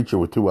 I'm a creature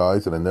with 2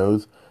 eyes and a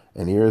nose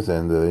and ears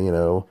and,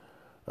 all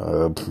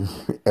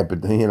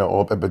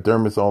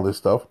epidermis, all this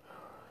stuff,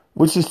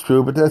 which is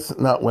true, but that's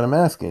not what I'm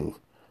asking,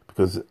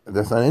 because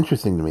that's not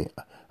interesting to me.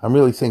 I'm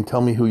really saying,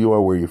 tell me who you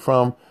are, where you're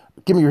from.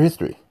 Give me your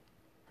history,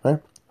 right?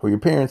 Who are your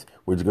parents?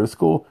 Where'd you go to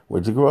school?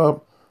 Where'd you grow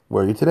up?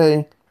 Where are you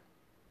today?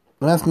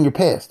 I'm asking your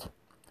past.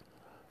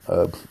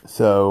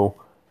 So,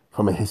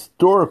 from a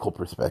historical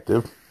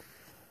perspective,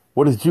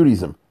 what is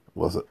Judaism?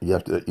 Well,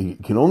 you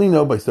can only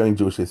know by studying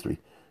Jewish history.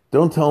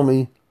 Don't tell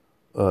me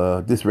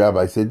this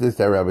rabbi said this,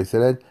 that rabbi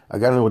said that. I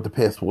got to know what the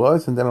past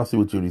was, and then I'll see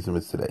what Judaism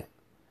is today.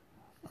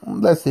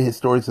 That's the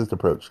historicist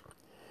approach.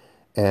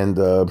 And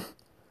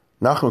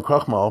Nachman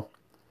Krochmal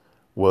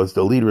was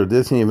the leader of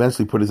this, and he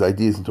eventually put his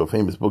ideas into a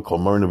famous book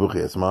called Moreh Nevuchim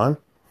Esman.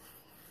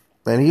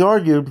 And he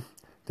argued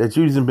that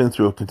Judaism has been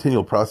through a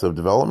continual process of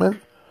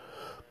development.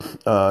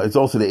 It's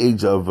also the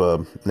age of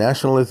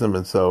nationalism,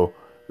 and so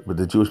with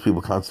the Jewish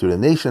people constitute a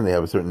nation, they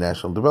have a certain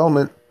national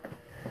development,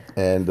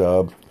 and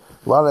a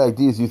lot of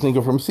ideas you think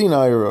are from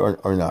Sinai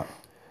or not.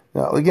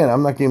 Now, again,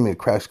 I'm not giving you a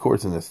crash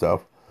course in this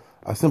stuff.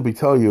 I simply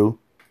tell you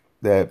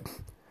that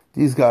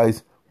these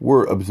guys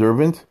were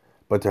observant,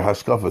 but their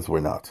hashkafas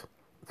were not.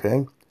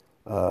 Okay?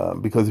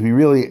 Because if you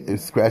really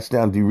scratch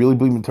down, do you really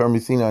believe in Torah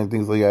Sinai and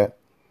things like that?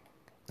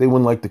 They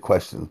wouldn't like the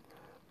question.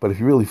 But if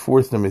you really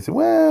force them, they say,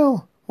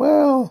 well,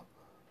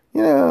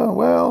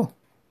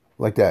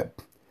 like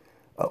that.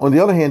 On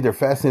the other hand, they're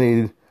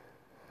fascinated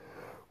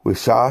with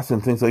Shas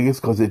and things like this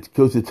because it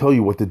goes to tell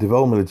you what the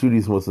development of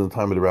Judaism was in the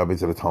time of the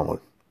rabbis of the Talmud.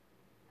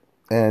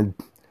 And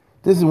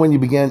this is when you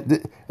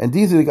began, and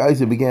these are the guys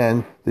who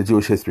began the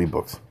Jewish history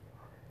books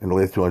in the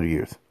last 200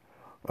 years.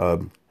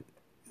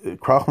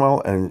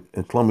 Krochmal and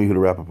Shlomo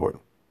Yehuda Rappaport.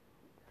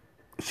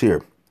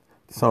 Shir,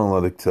 the son-in-law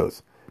of the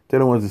Ktsos. They're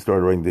the ones who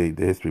started writing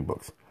the history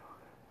books.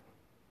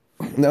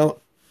 Now,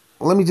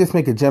 let me just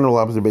make a general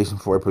observation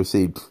before I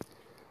proceed.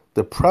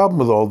 The problem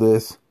with all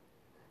this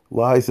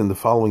lies in the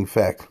following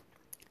fact.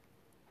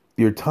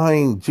 You're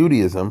tying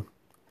Judaism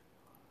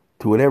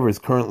to whatever is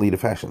currently the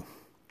fashion.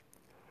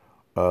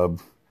 To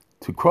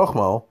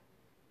Krochmal,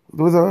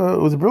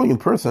 was a brilliant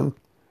person.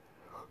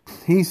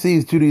 He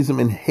sees Judaism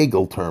in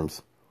Hegel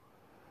terms.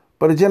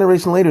 But a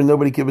generation later,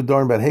 nobody gives a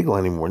darn about Hegel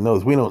anymore.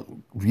 Knows we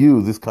don't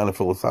view this kind of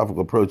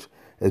philosophical approach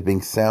as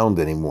being sound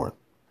anymore.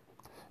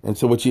 And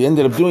so what you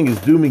ended up doing is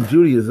dooming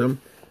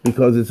Judaism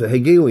because it's a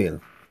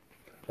Hegelian.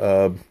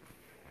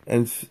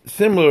 And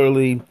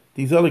similarly,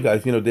 these other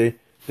guys,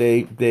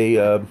 they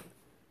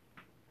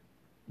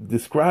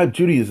describe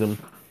Judaism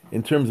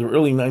in terms of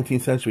early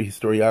 19th century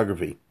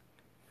historiography.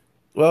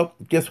 Well,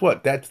 guess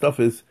what? That stuff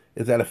is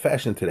out of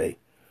fashion today.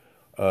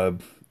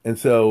 And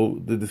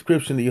so the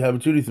description that you have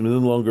of Judaism is no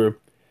longer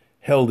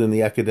held in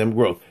the academic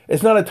world.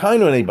 It's not a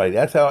time on anybody.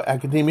 That's how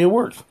academia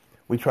works.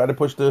 We try to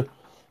push the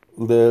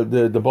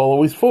ball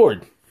always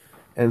forward.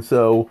 And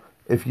so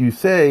if you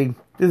say,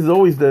 this is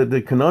always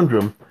the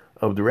conundrum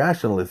of the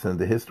rationalists and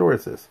the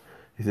historicists.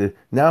 He said,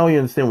 now you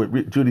understand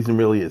what Judaism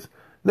really is.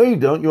 No, you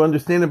don't. You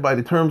understand it by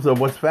the terms of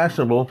what's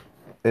fashionable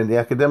in the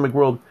academic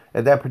world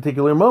at that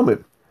particular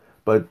moment.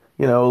 But,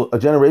 a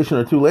generation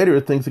or two later,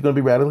 things are going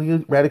to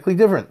be radically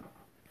different.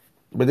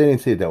 But they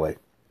didn't see it that way.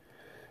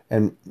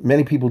 And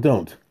many people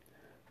don't.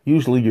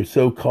 Usually you're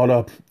so caught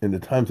up in the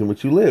times in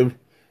which you live,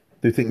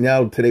 they think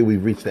now, today,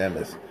 we've reached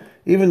Amos.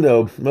 Even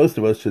though most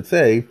of us should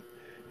say,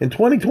 in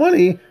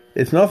 2020,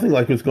 it's nothing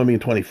like it's going to be in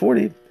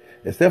 2040.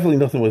 It's definitely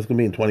nothing like it's going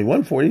to be in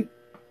 2140.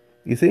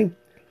 You see?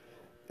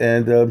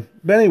 And,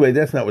 but anyway,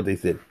 that's not what they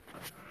said.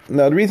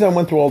 Now, the reason I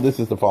went through all this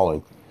is the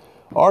following.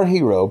 Our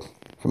hero,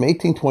 from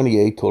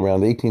 1828 till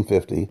around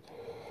 1850,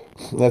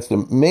 that's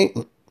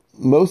the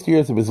most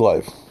years of his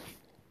life,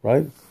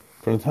 right?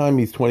 From the time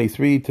he's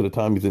 23 to the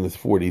time he's in his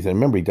 40s, and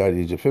remember he died at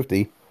the age of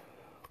 50,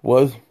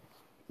 was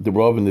the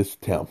Rav in this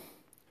town,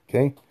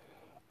 okay?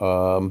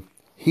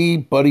 He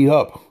buddied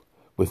up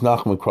with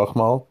Nachman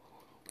Krochmal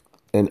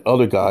and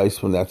other guys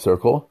from that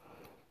circle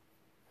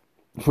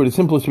for the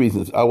simplest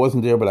reasons. I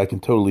wasn't there, but I can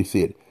totally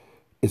see it.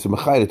 It's a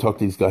machai to talk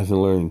to these guys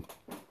and learn.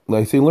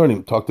 When I say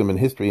learning, talk to them in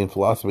history and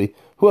philosophy.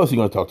 Who else are you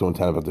going to talk to in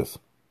town about this?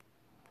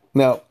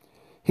 Now,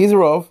 he's a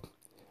Rav,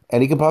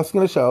 and he can pass in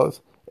the shalas,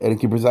 and he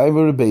can preside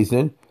over the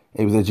basin.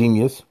 He was a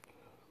genius.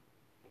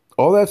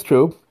 All that's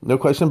true, no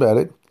question about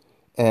it.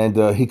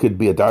 And he could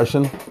be a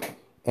darshan,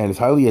 and is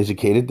highly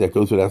educated. That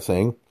goes without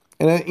saying.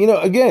 And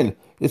again,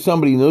 it's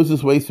somebody who knows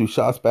his way through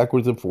Shas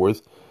backwards and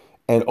forwards,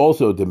 and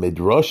also the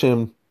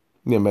Midrashim,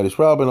 Medrash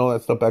Rabbah and all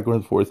that stuff backwards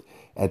and forwards,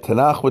 and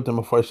Tanakh with the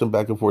Mefarshim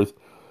back and forth.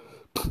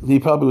 He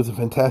probably was a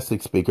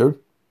fantastic speaker.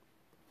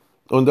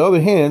 On the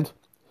other hand,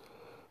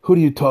 who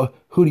do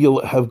you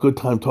have good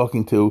time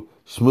talking to,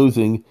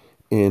 schmoozing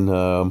in,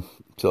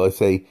 shall I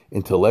say,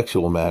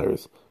 intellectual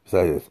matters?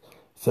 So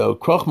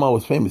Krochmal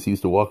was famous. He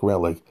used to walk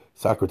around like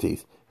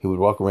Socrates. He would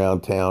walk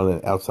around town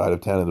and outside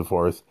of town in the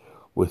forest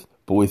with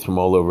boys from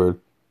all over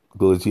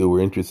Galicia who were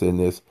interested in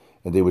this,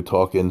 and they would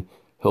talk in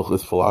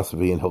Hilchos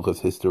philosophy and Hilchos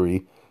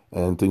history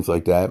and things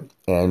like that.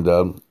 And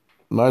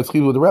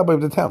Maharschi was the rabbi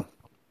of the town.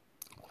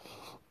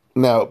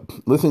 Now,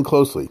 listen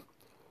closely.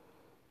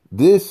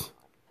 This,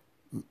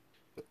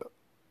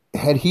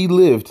 had he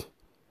lived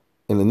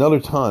in another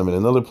time, in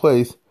another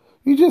place,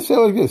 you just say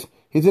like this: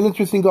 he's an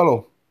interesting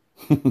gadol.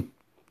 You know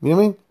what I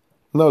mean?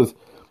 Notice,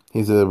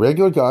 he's a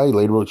regular guy. He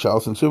later wrote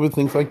Shalos and Shuvah,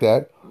 things like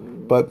that.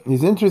 But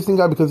he's an interesting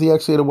guy because he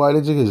actually had a wide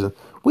education.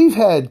 We've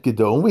had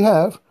Gedolim, we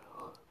have,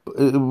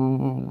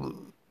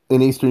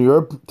 in Eastern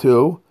Europe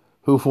too,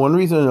 who for one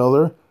reason or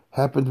another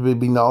happen to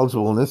be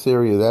knowledgeable in this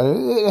area. That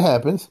it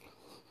happens.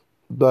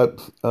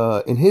 But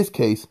in his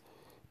case,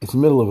 it's the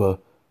middle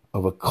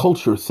of a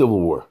culture civil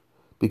war,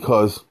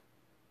 because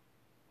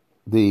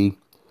the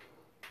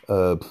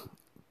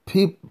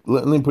people.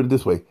 Let me put it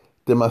this way: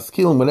 the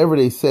maskilim, whenever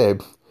they say,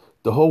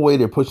 the whole way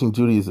they're pushing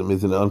Judaism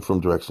is in an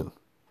unfirm direction.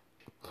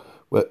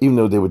 Well, even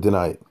though they would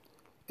deny it.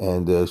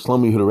 And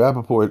Shlomo Yehuda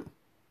Rappaport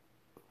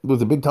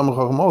was a big Talmud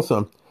Chacham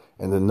also,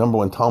 and the number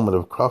one Talmud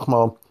of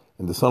Krochmal,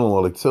 and the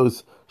son-in-law of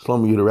Ktsos.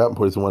 Shlomo Yehuda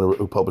Rappaport is the one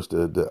who published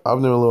the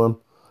Avner Elohim.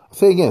 I'll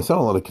say again,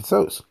 son-in-law of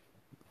Ktsos.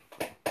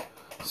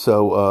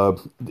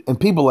 So, and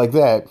people like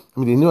that,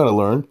 they knew how to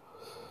learn,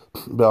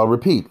 but I'll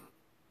repeat.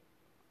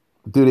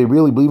 Do they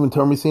really believe in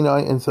Torah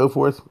Sinai and so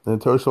forth, and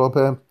the Torah Shabbat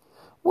Peh?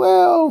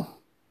 Well,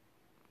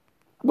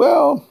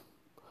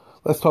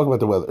 let's talk about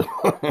the weather.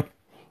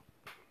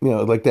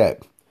 Like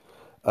that.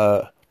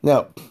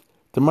 Now,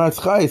 the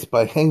Maharschi,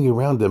 by hanging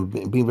around them,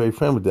 being very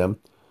friendly with them,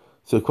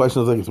 so the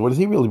question is like, what does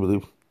he really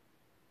believe?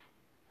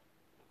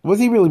 What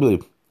does he really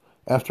believe?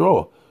 After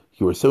all,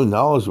 you are so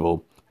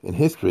knowledgeable in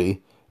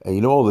history, and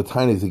you know all the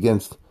tinies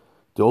against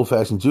the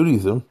old-fashioned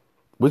Judaism,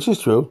 which is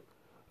true.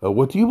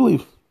 What do you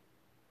believe?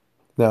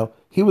 Now,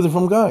 he was a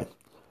frum guy,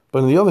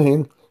 but on the other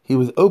hand, he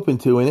was open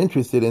to and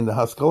interested in the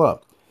Haskalah.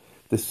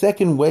 The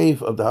second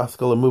wave of the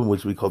Haskalah movement,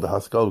 which we call the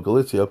Haskalah of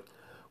Galicia,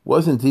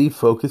 was indeed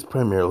focused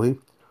primarily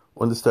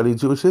on the study of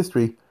Jewish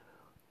history,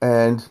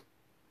 and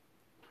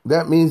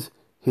that means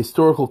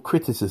historical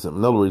criticism.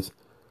 In other words,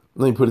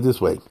 let me put it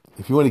this way.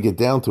 If you want to get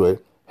down to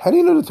it, how do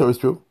you know the Torah is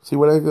true? See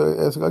what I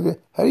asked again?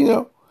 How do you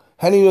know?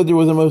 How do you know there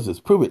was a Moses?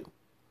 Prove it.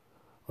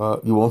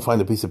 You won't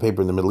find a piece of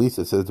paper in the Middle East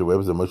that says there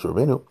was a Moshe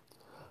Rabbeinu.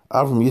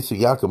 Avram, Yitzchak,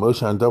 Yaakov,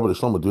 Moshe, and David, and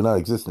Shlomo do not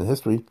exist in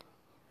history.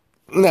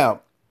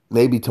 Now,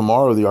 maybe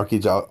tomorrow the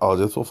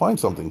archaeologists will find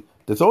something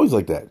that's always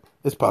like that.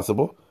 It's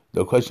possible.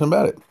 No question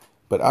about it.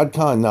 But Ad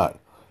Khan, not.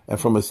 And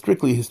from a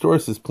strictly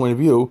historicist point of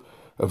view,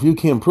 if you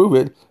can't prove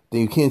it,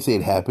 then you can't say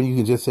it happened. You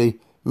can just say,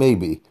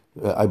 maybe,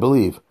 I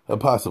believe,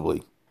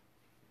 possibly.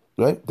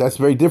 Right? That's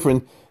very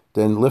different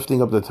than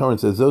lifting up the Torah and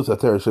says, Zos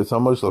HaTorah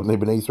Shetzam Moshe L'Bnei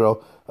Bnei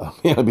Yisrael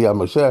B'Yad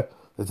Moshe.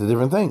 That's a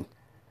different thing.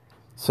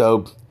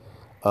 So,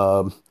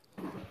 the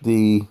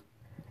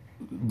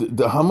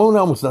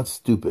Hamonam was not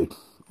stupid,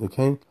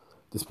 okay?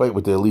 Despite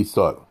what the elites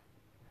thought.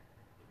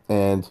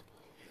 And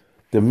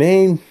the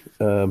main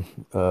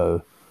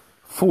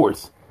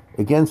force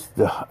against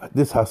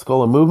this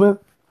Haskalah movement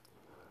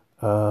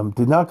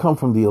did not come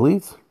from the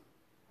elites,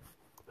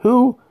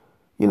 who,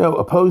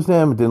 opposed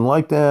them, didn't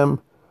like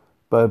them,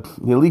 but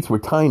the elites were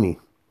tiny.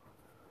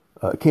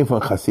 It came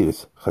from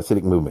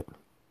Hasidic movement.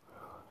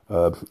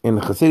 In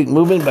the Hasidic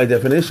movement, by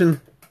definition,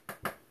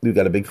 you've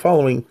got a big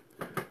following,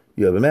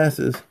 you have the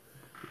masses.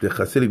 The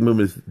Hasidic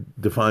movement is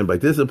defined by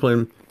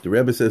discipline. The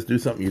Rebbe says, do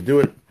something, you do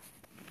it.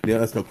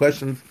 Ask no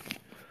questions.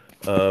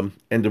 And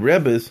the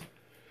Rebbes,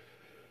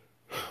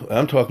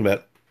 I'm talking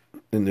about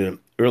in the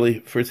early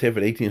first half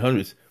of the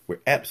 1800s,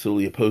 were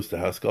absolutely opposed to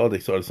Haskalah. They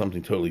started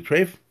something totally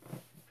treif.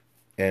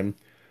 And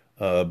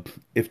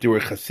if there were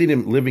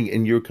Hasidim living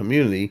in your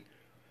community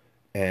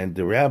and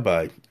the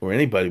rabbi or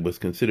anybody was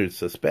considered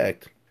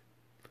suspect,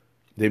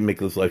 they'd make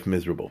his life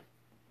miserable.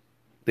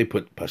 They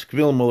put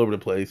pashkvilim all over the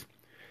place.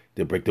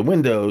 They'd break the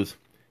windows.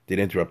 They'd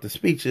interrupt the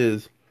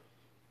speeches.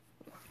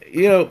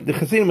 The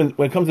Hasidim,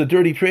 when it comes to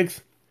dirty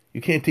tricks,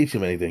 you can't teach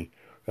them anything.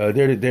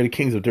 They're the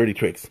kings of dirty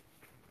tricks.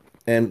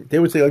 And they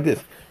would say like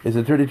this, it's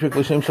a dirty trick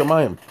l'shem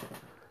shamayim.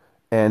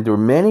 And there were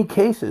many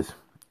cases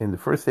in the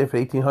first half of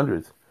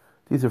 1800s.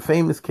 These are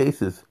famous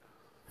cases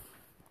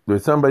where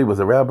somebody was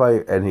a rabbi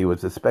and he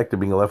was suspected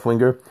of being a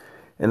left-winger,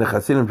 and the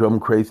Hasidim drove him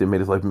crazy and made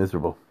his life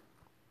miserable.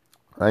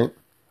 Right?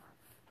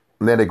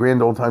 And they had a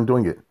grand old time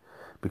doing it.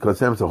 Because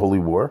them it's a holy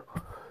war.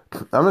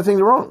 I'm not saying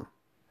they're wrong.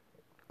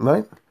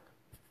 Right?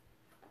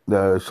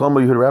 The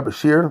Shlomo Yehuda Rabbi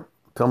Shir,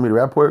 Talmid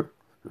Rapport,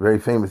 very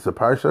famous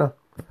Parsha.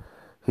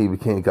 He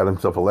got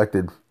himself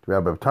elected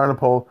Rabbi of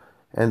Tarnopol,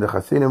 and the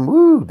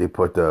Hasidim, they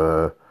put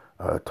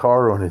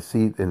tar on his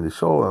seat in the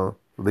shul.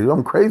 They drove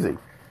him crazy,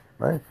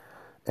 right?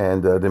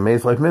 And they made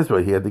his life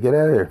miserable. He had to get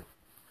out of there.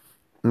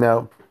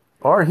 Now,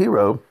 our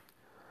hero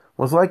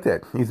was like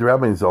that. He's the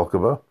rabbi in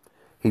Zolkova.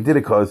 He did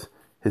it because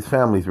his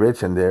family's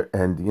rich, and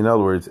in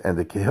other words, and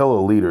the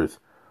Kehillah leaders,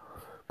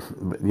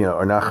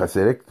 are not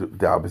Hasidic,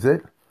 the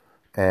opposite.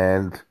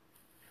 And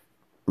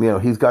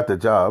he's got the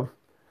job,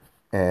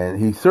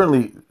 and he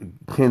certainly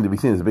came to be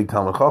seen as a big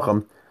Talmud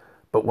Chacham.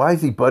 But why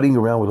is he butting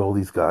around with all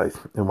these guys?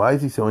 And why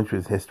is he so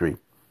interested in history?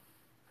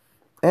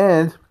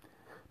 And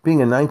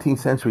being a 19th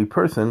century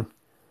person,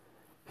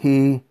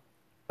 he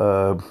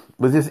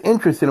was just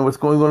interested in what's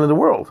going on in the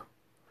world.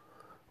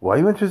 Why are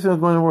you interested in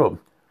what's going on in the world?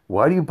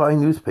 Why do you buy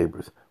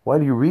newspapers? Why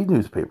do you read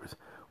newspapers?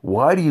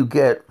 Why do you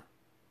get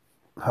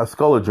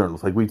Haskalah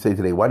journals, like we'd say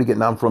today? Why do you get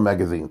non-frum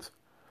magazines?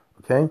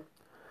 Okay?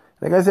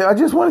 Like I said, I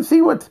just want to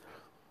see what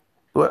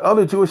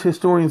other Jewish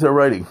historians are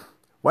writing.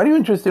 Why are you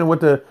interested in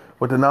what the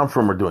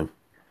non-frum are doing?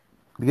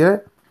 You get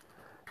it?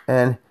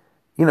 And,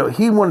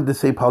 he wanted to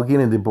say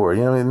Palgin and Dibor.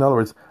 In other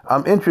words,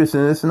 I'm interested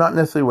in this, not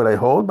necessarily what I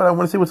hold, but I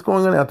want to see what's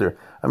going on out there.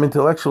 I'm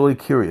intellectually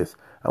curious.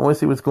 I want to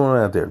see what's going on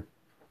out there.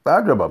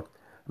 Adrabah.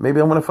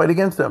 Maybe I want to fight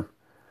against them.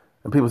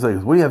 And people say,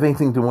 what do you have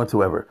anything to do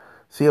whatsoever?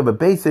 So you have a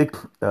basic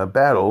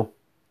battle,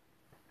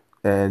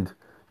 and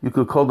you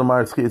could call the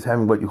Marzchi as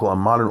having what you call a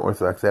modern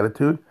Orthodox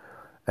attitude,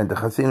 and the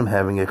Hasidim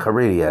having a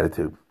Haredi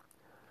attitude.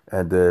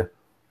 And the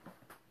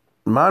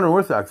modern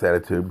Orthodox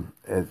attitude,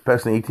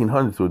 especially in the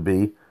 1800s, would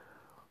be,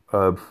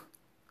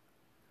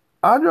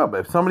 Adrab,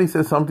 if somebody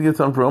says something against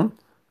some from,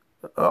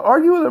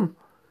 argue with them.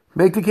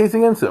 Make the case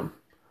against them.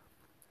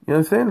 You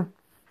understand?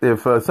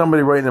 If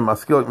somebody writing in a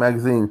Maskilic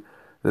magazine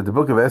that the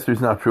book of Esther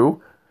is not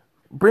true,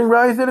 bring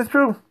rise that it's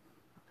true.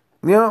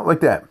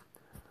 Like that.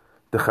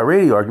 The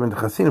Haredi argument,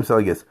 the Hasidim say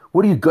like this,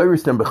 what do you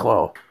geiris them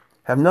bechlal?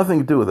 Have nothing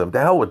to do with them.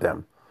 The hell with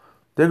them.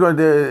 They're going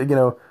the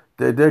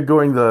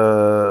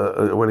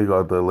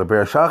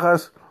Leber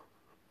Shachas,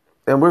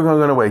 and we're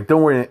going away.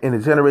 Don't worry, in a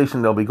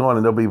generation they'll be gone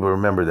and nobody will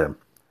remember them.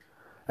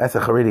 That's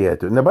a Haredi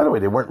attitude. Now, by the way,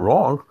 they weren't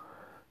wrong.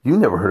 You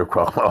never heard of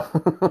Cromwell.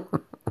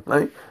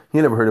 Right?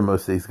 You never heard of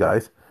most of these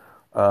guys.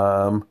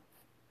 But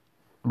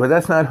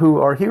that's not who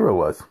our hero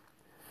was.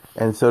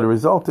 And so the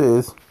result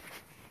is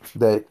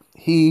that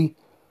he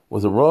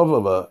was a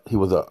Rav he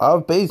was a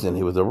Av Bezin,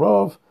 he was a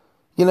Rav.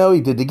 He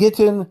did the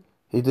Gittin,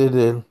 he did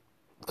the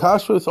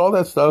Kashrus, all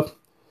that stuff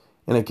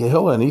in a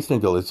Kehillah in Eastern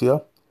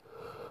Galicia.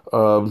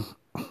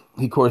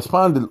 He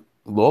corresponded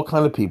with all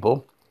kind of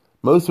people.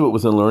 Most of it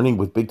was in learning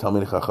with big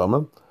Talmidei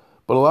Chachamim,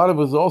 but a lot of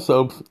it was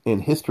also in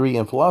history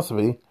and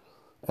philosophy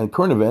and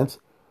current events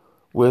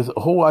with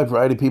a whole wide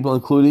variety of people,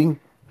 including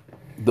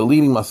the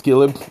leading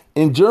Maskilim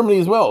in Germany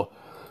as well.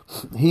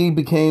 He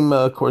became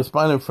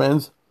correspondent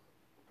friends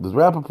with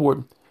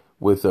Rappaport,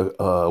 with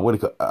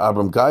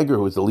Abram Geiger,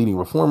 who was the leading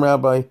Reform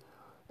rabbi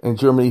in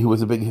Germany, who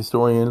was a big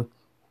historian,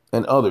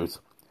 and others.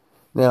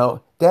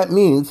 Now, that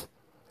means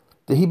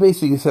that he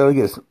basically said like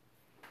this: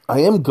 I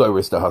am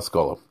Gairis the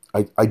Haskalah.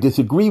 I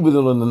disagree with it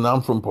on the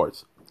non-from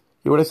parts.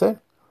 You hear what I say?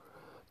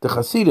 The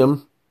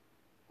Hasidim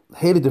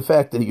hated the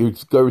fact that you're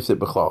Gairis at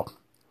Bechal.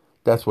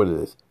 That's what it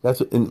is.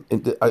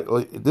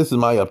 This is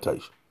my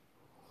uptake.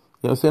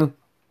 You understand?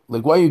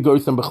 Like, why are you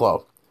Gairis them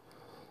Bechal?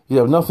 You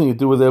have nothing to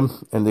do with them,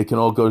 and they can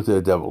all go to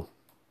the devil.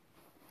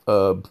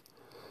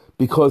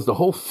 Because the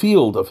whole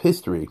field of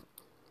history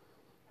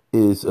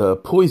is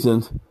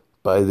poisoned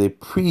by the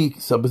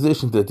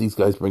presuppositions that these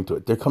guys bring to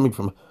it. They're coming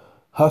from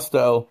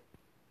hostile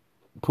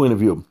point of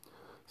view.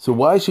 So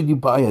why should you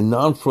buy a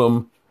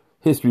non-from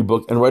history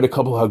book and write a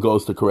couple of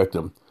Hagos to correct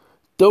them?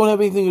 Don't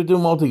have anything to do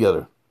them all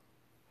together.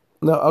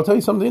 Now, I'll tell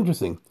you something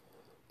interesting.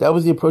 That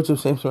was the approach of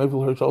Samson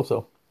Raphael Hirsch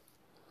also.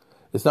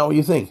 It's not what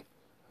you think.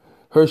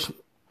 Hirsch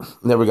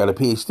never got a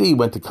PhD,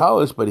 went to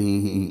college, but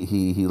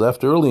he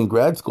left early in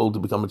grad school to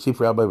become a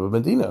chief rabbi of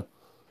Medina.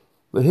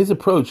 But his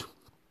approach,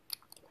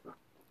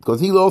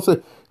 because he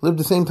also lived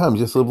the same time,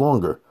 just lived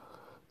longer.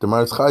 The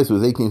Maritz Chais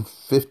was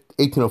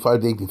 1805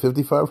 to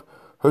 1855.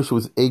 Hirsch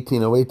was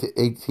 1808 to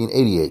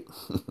 1888.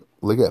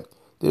 Look at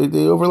that.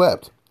 They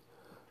overlapped.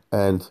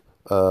 And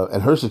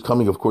Hirsch is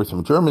coming, of course,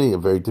 from Germany, a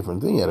very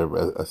different thing. He had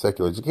a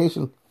secular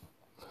education.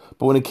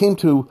 But when it came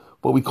to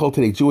what we call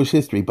today Jewish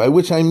history, by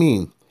which I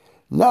mean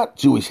not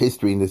Jewish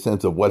history in the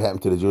sense of what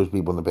happened to the Jewish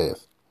people in the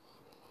past,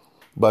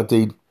 but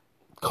the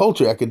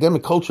culture,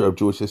 academic culture of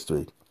Jewish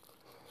history,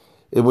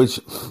 in which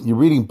you're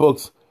reading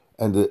books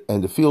and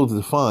the field is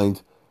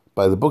defined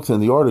by the books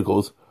and the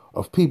articles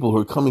of people who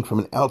are coming from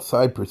an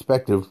outside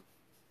perspective,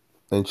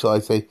 and shall I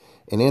say,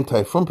 an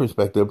anti-from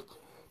perspective,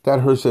 that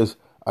Hirsch says,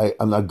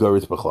 I'm not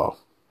Gairis Bechal.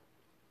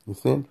 You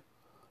understand?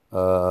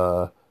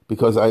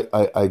 Because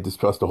I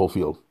distrust the whole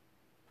field.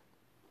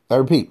 I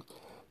repeat,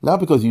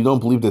 not because you don't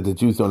believe that the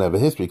Jews don't have a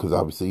history, because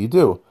obviously you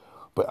do,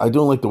 but I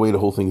don't like the way the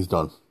whole thing is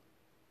done.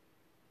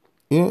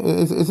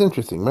 It's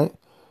interesting, right?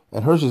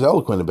 And Hirsch is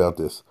eloquent about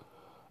this.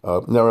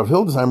 Now, Rav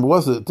Hildesheimer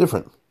was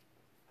different.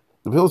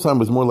 Rav Hildesheimer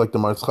was more like the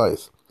Maritz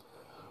Chais.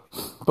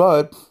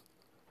 But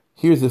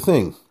here's the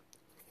thing.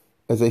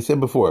 As I said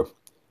before,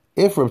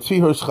 if Rav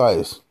Tzvi Hirsch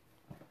Chais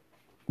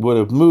would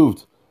have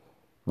moved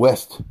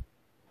west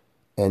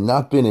and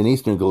not been in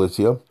Eastern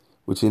Galicia,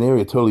 which is an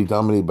area totally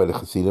dominated by the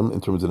Hasidim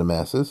in terms of the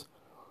masses,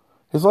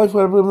 his life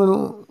would have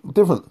been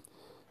different.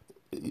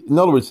 In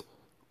other words,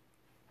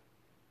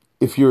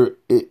 if you're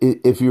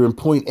in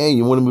point A,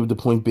 you want to move to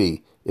point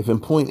B. If in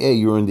point A,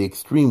 you're in the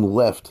extreme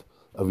left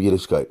of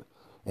Yiddishkeit,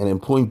 and in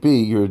point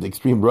B, you're the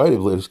extreme right of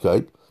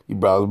Yiddishkeit,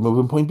 you'd rather move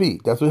in point B.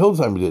 That's what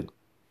Hildesheimer did.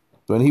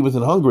 When he was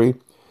in Hungary,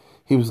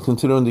 he was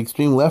considered on the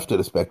extreme left of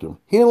the spectrum.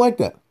 He didn't like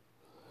that.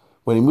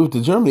 When he moved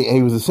to Germany, and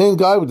he was the same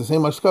guy with the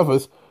same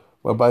hashkafas,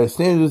 but by the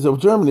standards of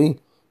Germany,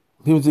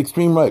 he was the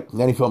extreme right, and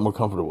then he felt more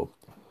comfortable.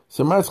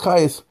 So Maritz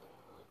Chais,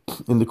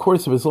 in the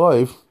course of his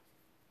life,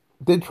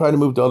 did try to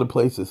move to other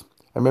places.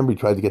 I remember he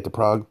tried to get to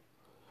Prague,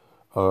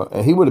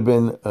 and he would have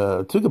been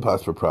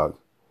Tugapas for Prague,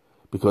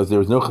 because there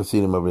was no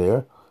Hasidim over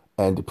there,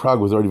 and Prague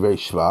was already very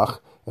schwach,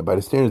 and by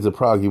the standards of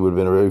Prague, he would have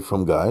been a very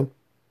frum guy.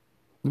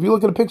 If you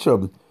look at a picture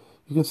of him,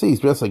 you can see he's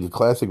dressed like a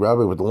classic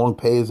rabbi with the long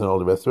payas and all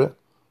the rest of it.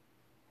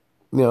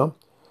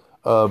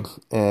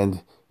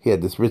 And he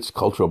had this rich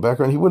cultural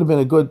background. He would have been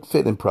a good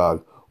fit in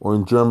Prague or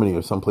in Germany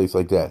or someplace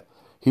like that.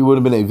 He would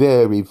have been a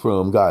very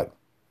frum guy.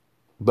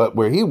 But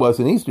where he was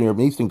in Eastern Europe,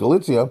 in Eastern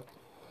Galicia,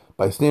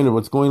 by standard of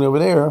what's going over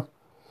there,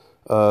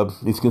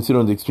 he's considered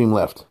on the extreme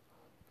left.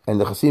 And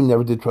the Hasidim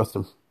never did trust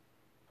him.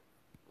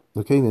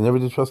 Okay, they never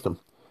did trust him.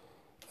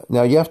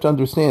 Now you have to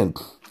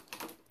understand,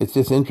 it's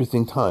just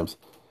interesting times.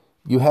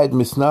 You had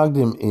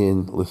Misnagdim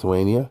in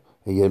Lithuania,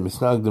 and you had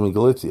Misnagdim in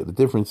Galicia. The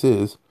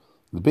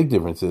big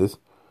difference is,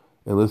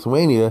 in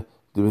Lithuania,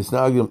 the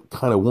Misnagdim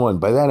kind of won.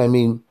 By that I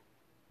mean,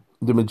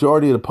 the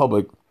majority of the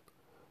public,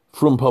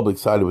 from public,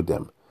 sided with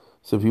them.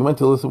 So if you went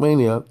to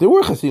Lithuania, there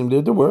were Hasidim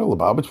there. There were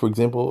Lubavitch, for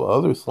example,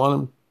 others,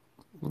 Slonim.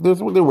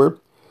 There were,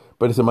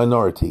 but it's a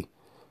minority.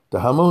 The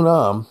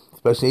Hamonam,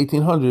 especially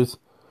 1800s,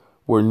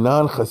 were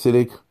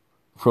non-Hasidic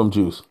from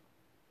Jews.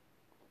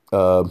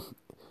 So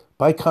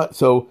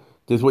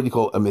there's what you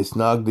call a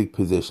misnagdic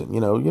position.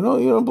 You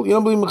don't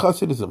believe in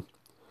Hasidism.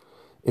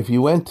 If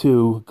you went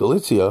to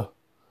Galicia,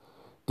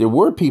 there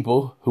were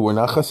people who were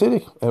not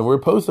Hasidic and were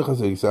opposed to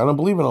Hasidic. So I don't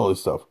believe in all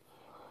this stuff.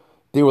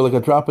 They were like a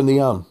drop in the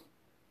yam.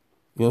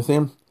 You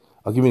understand?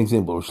 I'll give you an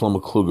example, or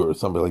Shlomo Kluger or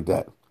somebody like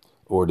that,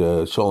 or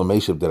the Sholem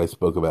Meshab that I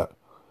spoke about.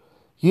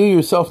 You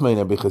yourself may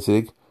not be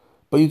Hasidic,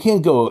 but you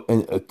can't go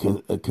and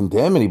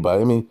condemn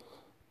anybody. I mean,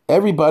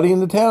 everybody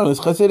in the town is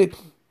Hasidic.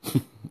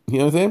 You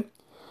know what I'm saying?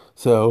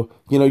 So,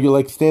 you're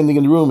like standing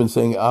in the room and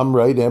saying, I'm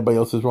right and everybody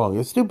else is wrong.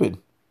 It's stupid.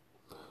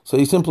 So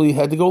you simply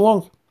had to go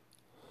along.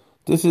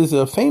 This is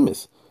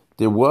famous.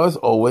 There was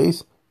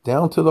always,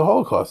 down to the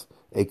Holocaust,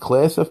 a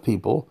class of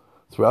people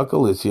throughout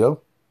Galicia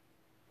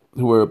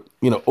who were,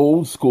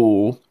 old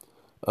school.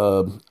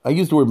 I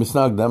used the word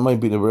misnag, that might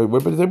be the right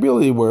word, but they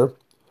really were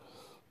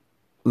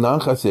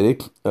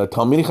non-Hasidic,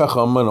 Talmidei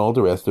Chacham and all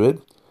the rest of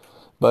it.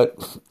 But,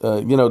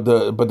 but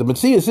the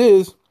Metzias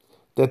is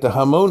that the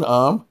Hamon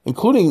Am,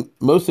 including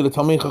most of the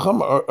Talmidei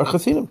Chacham, are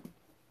Hasidim.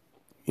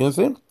 You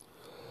understand?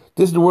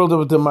 This is the world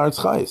of the Maratz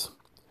Chayes.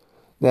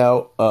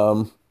 Now,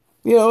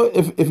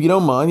 if you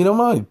don't mind, you don't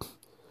mind.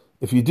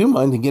 If you do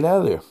mind, then get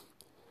out of there.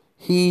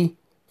 He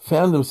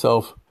found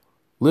himself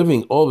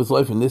living all of his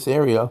life in this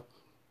area,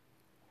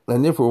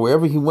 and therefore,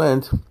 wherever he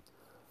went,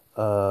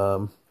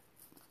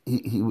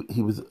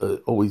 he was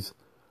always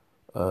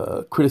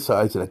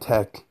criticized and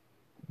attacked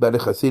by the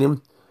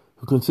Hasidim,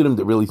 who consider him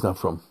that really he's not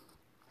from.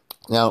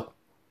 Now,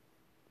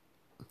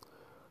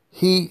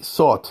 he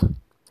sought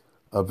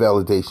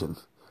validation.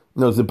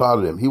 It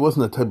bothered him. He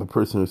wasn't the type of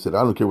person who said,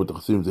 I don't care what the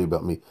Hasidim say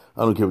about me.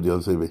 I don't care what the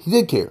others say about me. He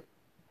did care.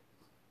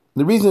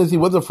 The reason is he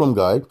was a frum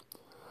guy,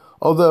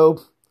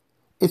 although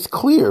it's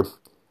clear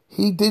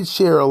he did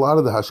share a lot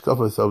of the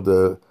hashkafas of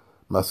the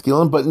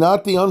maskilim, but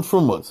not the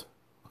unfrum ones.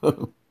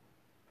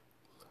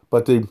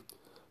 But the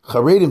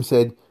Charedim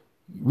said,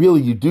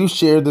 really, you do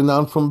share the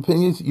non-frum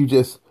opinions, you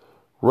just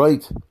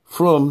write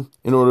frum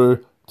in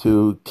order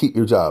to keep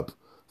your job.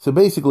 So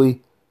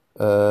basically,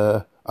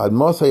 ad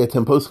mosai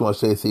atem poskim al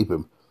shtei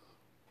sipim.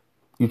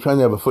 You're trying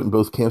to have a foot in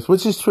both camps,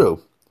 which is true.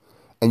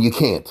 And you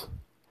can't.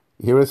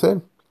 You hear what I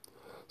said?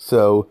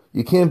 So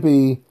you can't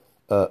be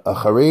a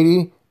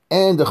Haredi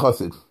and a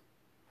Chassid.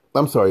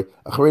 I'm sorry,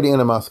 a Haredi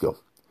and a Moscow.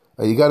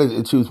 You got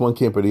to choose one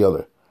camp or the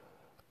other.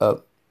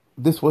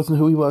 This wasn't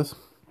who he was.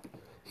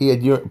 He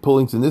had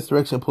pullings in this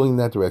direction, pulling in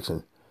that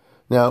direction.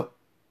 Now,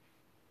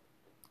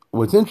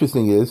 what's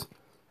interesting is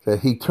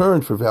that he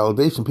turned for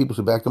validation. People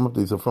should back him up.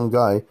 He's a frum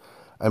guy.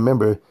 I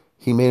remember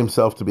he made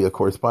himself to be a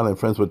correspondent,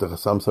 friends with the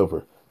Chassam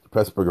Sofer, the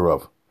Pressburger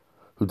Rav,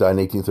 who died in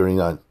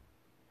 1839.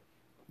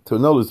 So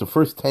in other words, the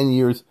first 10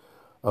 years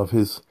of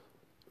his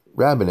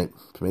rabbinate,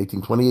 from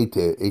 1828 to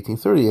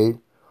 1838,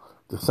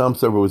 the Chassam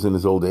Sofer was in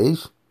his old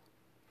age.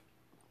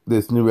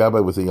 This new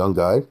rabbi was a young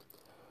guy,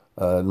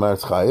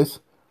 Maratz Chayes.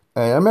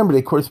 And I remember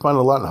they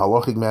corresponded a lot in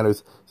halachic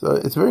matters. So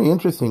it's very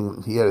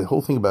interesting. He had a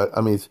whole thing about,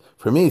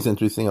 for me it's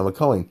interesting, I'm a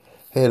Kohen.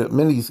 He had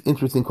many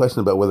interesting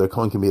questions about whether a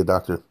Kohen can be a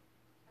doctor.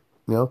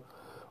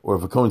 Or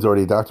if a Kohen's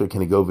already a doctor, can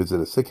he go visit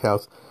a sick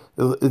house?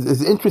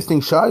 It's interesting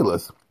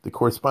shilas, the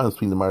correspondence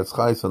between the Maratz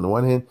Chayes on the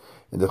one hand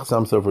and the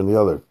Chassam Sofer on the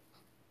other.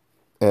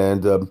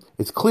 And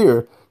it's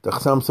clear the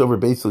Chassam Sofer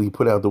basically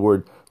put out the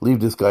word, leave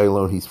this guy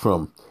alone, he's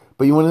frum.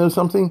 But you want to know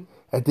something?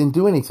 That didn't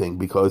do anything,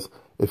 because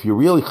if you're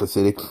really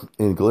Hasidic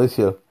in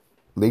Galicia,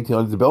 in the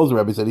 1800s, the Belzer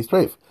Rebbe said he's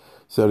treif.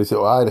 So they say,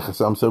 the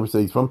Chassam Sofer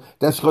said he's frum.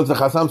 That's because the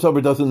Chassam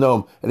Sofer doesn't know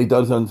him, and he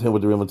doesn't understand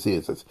what the real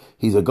Metzias is.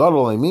 He's a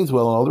gadol, and he means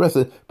well, and all the rest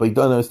of it, but he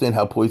doesn't understand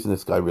how poisonous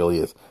this guy really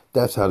is.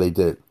 That's how they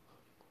did it.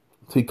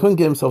 So he couldn't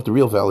get himself the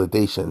real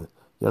validation,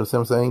 you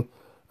understand what I'm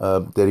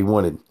saying, that he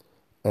wanted.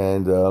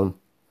 And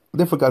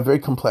therefore got very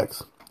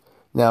complex.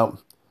 Now,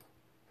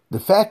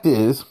 the fact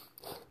is,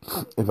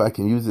 if I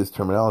can use this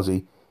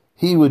terminology,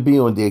 he would be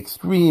on the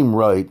extreme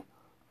right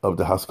of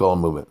the Haskalah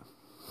movement.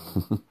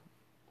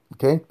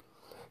 Okay?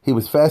 He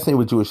was fascinated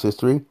with Jewish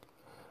history.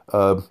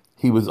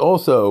 He was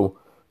also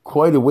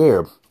quite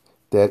aware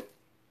that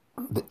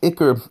the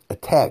Iker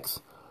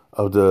attacks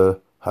of the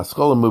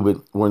Haskalah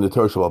movement were in the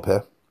Torah Sheba'al Peh,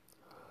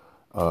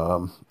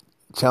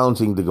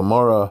 challenging the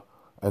Gemara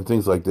and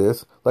things like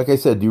this. Like I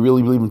said, do you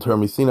really believe in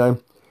Torah Sinai?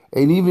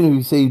 And even if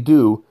you say you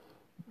do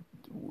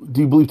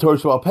you believe Torah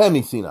Sheba'al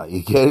Peh Sinai?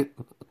 You get it?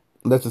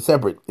 That's a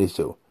separate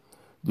issue.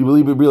 Do you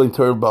believe it really in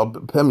Torah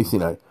Sheba'al Peh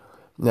Sinai?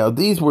 Now,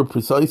 these were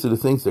precisely the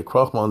things that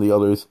Krachman and the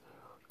others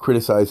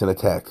criticized and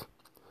attacked.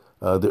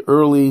 The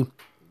early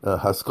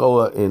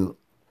Haskalah in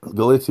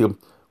Galicia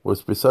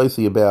was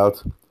precisely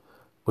about,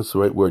 what's the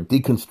right word,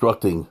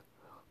 deconstructing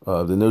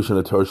the notion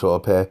of Torah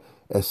Sheba'al Peh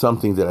as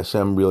something that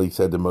Hashem really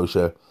said to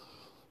Moshe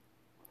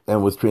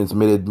and was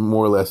transmitted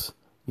more or less,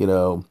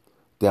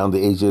 down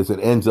the ages. It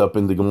ends up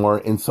in the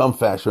Gemara in some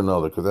fashion or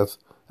another, because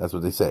that's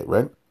what they say,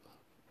 right?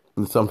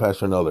 In some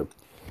fashion or another.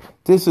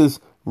 This is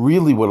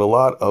really what a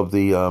lot of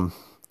the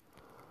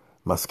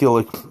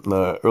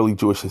Maskilic, early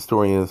Jewish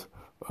historians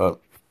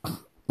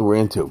were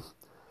into.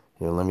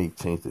 Here, let me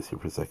change this here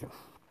for a second.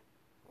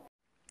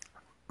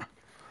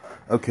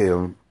 Okay,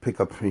 I'll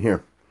pick up from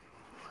here.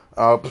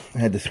 I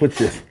had to switch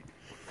this.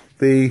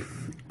 The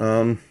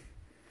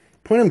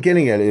point I'm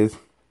getting at is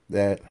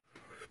that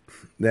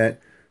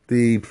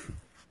the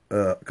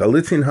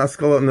Galician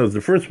Haskalah, no,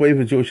 the first wave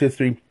of Jewish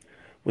history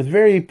was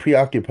very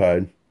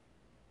preoccupied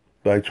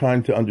by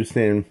trying to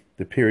understand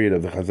the period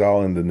of the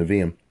Chazal and the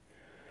Nevi'im.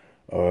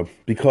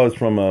 Because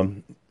from a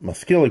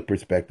Maskilic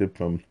perspective,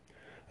 from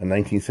a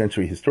 19th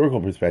century historical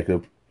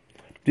perspective,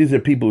 these are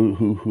people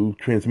who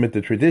transmit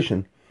the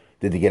tradition.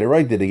 Did they get it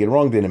right? Did they get it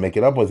wrong? Did they make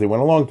it up as they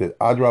went along? Did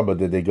Adrabah,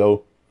 did they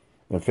go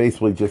and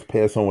faithfully just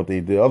pass on what they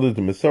did? Other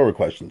than Masorah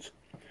questions.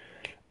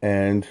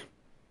 And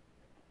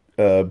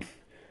a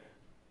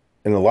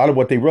lot of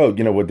what they wrote,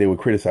 what they would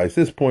criticize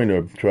this point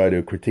or try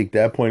to critique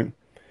that point,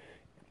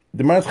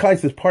 the Maras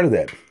Chais is part of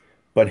that.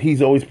 But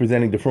he's always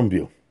presenting the from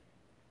view.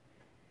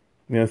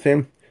 You know what I'm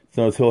saying?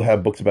 So he'll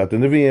have books about the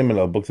Nevi'im and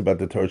he'll have books about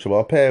the Torah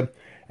Shabbat Peh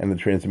and the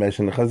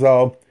transmission of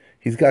Chazal.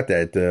 He's got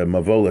that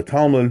Mavola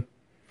Talmud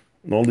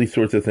and all these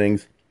sorts of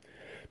things,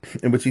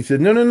 in which he said,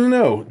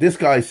 no. This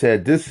guy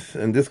said this,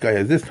 and this guy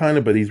has this kind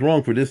of, but he's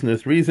wrong for this and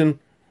this reason.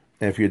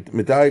 And if you're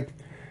Medai,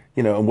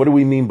 and what do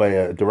we mean by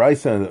a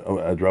Deraisa and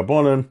a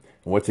Drabonan? And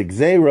what's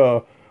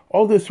Xera?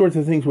 All those sorts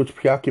of things which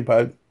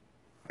preoccupied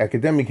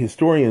academic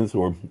historians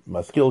or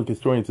Maskilic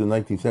historians in the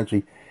 19th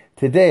century.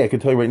 Today, I can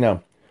tell you right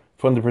now,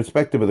 from the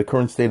perspective of the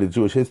current state of the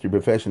Jewish history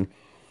profession,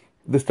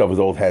 this stuff is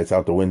old hats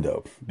out the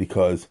window.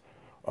 Because,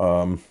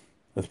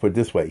 let's put it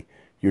this way,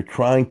 you're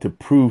trying to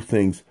prove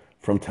things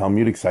from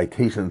Talmudic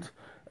citations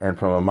and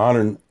from a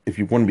modern, if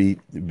you want to be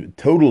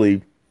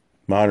totally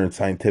modern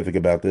scientific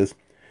about this,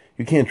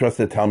 you can't trust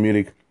the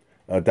Talmudic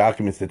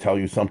documents to tell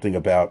you something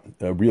about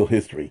real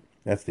history.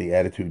 That's the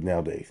attitude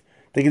nowadays.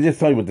 They can just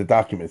tell you what the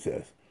document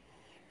says.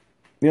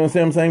 You know what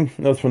I'm saying?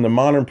 No, it's from the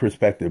modern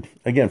perspective.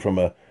 Again, from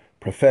a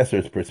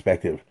professor's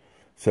perspective.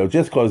 So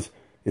just because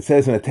it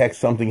says in a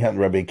text something happened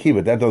to Rabbi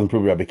Akiva, that doesn't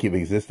prove Rabbi Akiva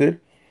existed.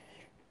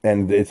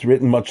 And it's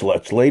written much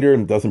later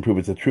and doesn't prove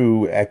it's a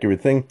true,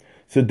 accurate thing.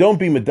 So don't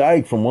be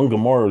medayik from one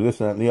Gemara or this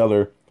and that and the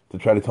other to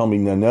try to tell me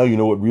now you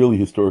know what really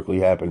historically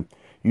happened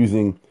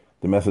using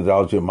the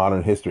methodology of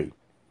modern history.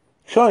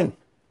 Shine.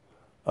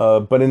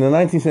 But in the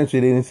 19th century,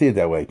 they didn't see it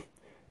that way.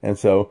 And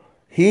so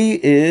he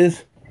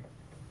is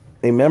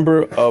a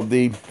member of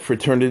the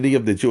fraternity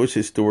of the Jewish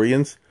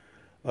historians.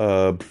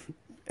 But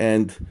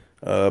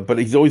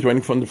he's always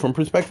writing from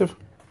perspective.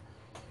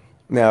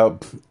 Now,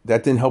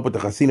 that didn't help with the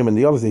Hasidim and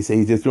the others. They say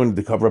he's just doing it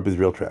to cover up his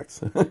real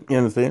tracks. You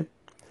understand?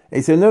 And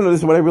he said, no, this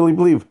is what I really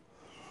believe.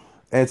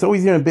 And it's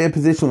always in a bad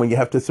position when you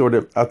have to sort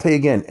of, I'll tell you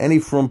again, any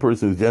from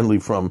person who's generally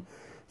from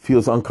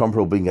feels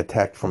uncomfortable being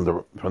attacked from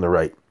the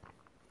right.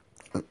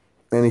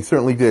 And he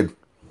certainly did.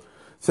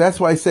 So that's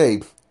why I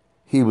say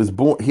he was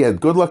born, he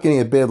had good luck and he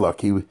had bad luck.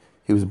 He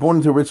was born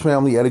into a rich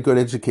family, he had a good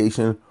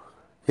education,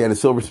 he had a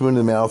silver spoon in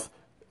the mouth.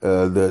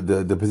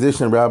 The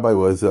position of rabbi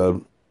was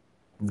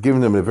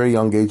given him at a very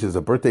young age as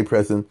a birthday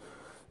present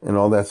and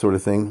all that sort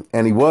of thing.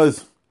 And he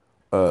was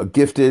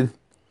gifted.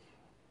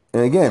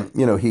 And again,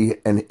 he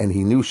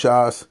knew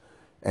Shas,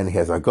 and he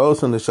has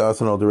Agos on the Shas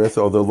and all the rest.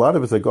 Although a lot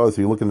of his Agos, if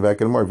you look in the back of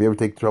the Gemara, if you ever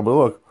take the trouble to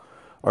look,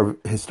 are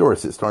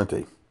historicists, aren't they?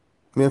 You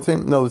know what I'm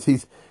saying? No,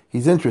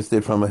 he's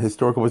interested from a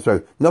historical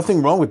perspective.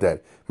 Nothing wrong with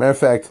that. Matter of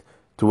fact,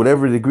 to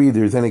whatever degree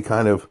there's any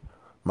kind of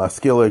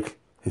maskilic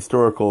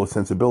historical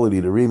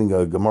sensibility to reading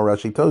a Gemara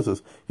Rashi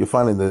Tosas, you'll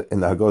find in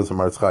the Hagos and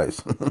Maras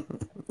Chais.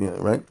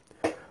 Right?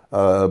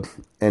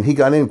 And he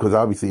got in because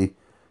obviously,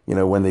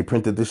 when they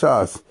printed the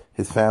Shas,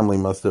 his family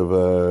must have,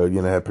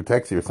 had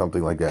protexia or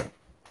something like that.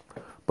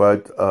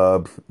 But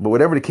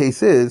whatever the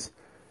case is,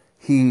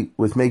 he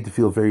was made to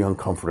feel very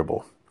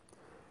uncomfortable.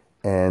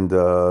 And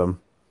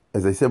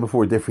as I said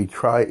before,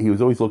 he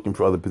was always looking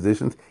for other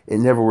positions. It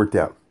never worked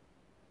out.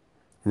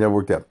 He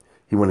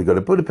wanted to go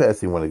to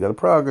Budapest, he wanted to go to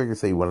Prague, like I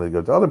say, he wanted to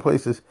go to other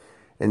places.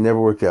 It never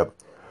worked out.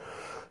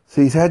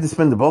 So he's had to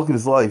spend the bulk of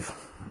his life.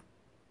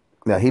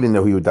 Now, he didn't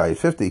know he would die at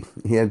 50.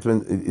 He had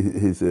to spend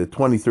his 20s,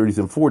 30s,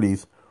 and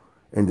 40s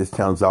in this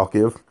town,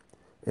 Zalkiv,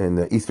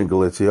 in eastern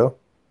Galicia,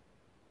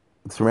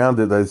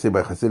 surrounded, as I say,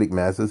 by Hasidic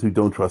masses who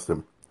don't trust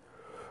him.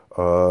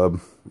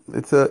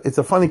 It's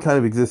a funny kind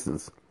of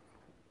existence.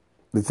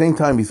 At the same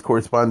time, he's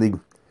corresponding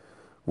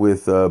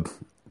with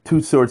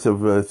two sorts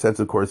of sets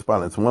of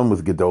correspondence. One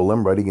was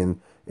Gedolim,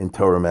 writing in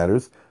Torah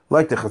matters,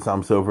 like the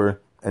Chassam Sofer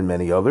and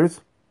many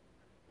others.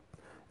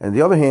 And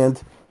the other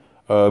hand,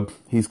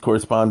 he's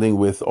corresponding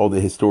with all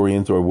the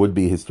historians or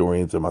would-be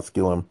historians or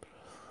maskilim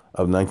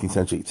of 19th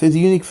century. So he's a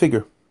unique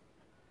figure.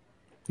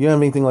 You don't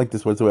have anything like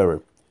this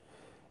whatsoever.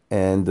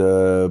 And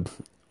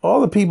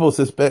all the people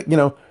suspect,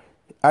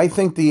 I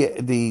think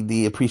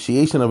the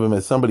appreciation of him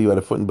as somebody who had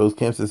a foot in both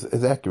camps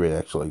is accurate,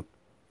 actually.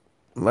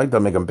 Like,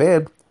 don't make him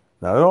bad.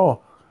 Not at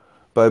all.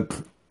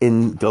 But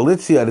in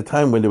Galicia, at a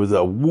time when there was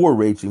a war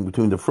raging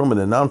between the Frum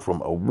and the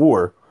non-Frum, a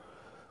war,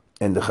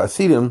 and the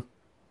Hasidim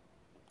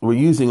were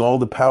using all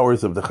the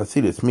powers of the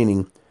Hasidus,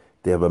 meaning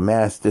they have a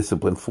mass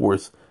disciplined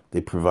force,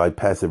 they provide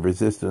passive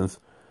resistance,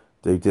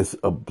 they just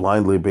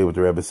blindly obey what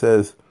the Rebbe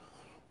says.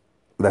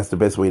 That's the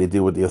best way to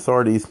deal with the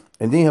authorities.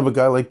 And then you have a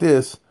guy like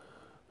this,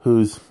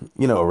 who's,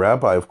 a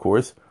rabbi, of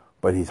course,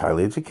 but he's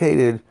highly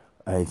educated,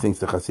 and he thinks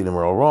the Hasidim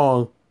are all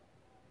wrong.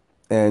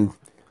 And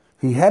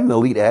he had an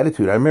elite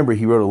attitude. I remember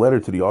he wrote a letter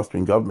to the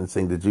Austrian government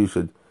saying the Jews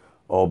should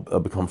all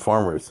become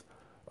farmers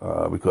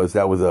because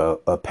that was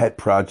a pet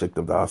project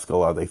of the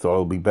Haskalah. They thought it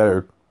would be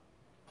better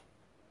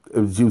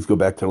if Jews go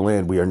back to the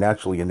land. We are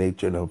naturally a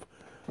nation of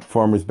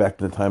farmers back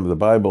to the time of the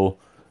Bible,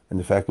 and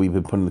the fact we've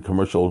been put in the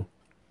commercial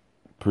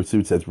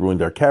pursuits has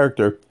ruined our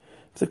character.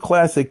 It's a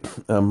classic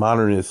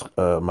modernist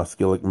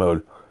Maskilic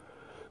mode.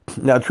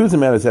 Now, truth of the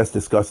matter is that's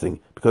disgusting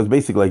because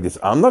basically like this,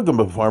 I'm not going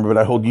to be a farmer, but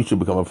I hold you should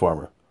become a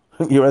farmer.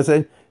 You know what I'm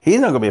saying? He's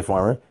not going to be a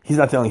farmer. He's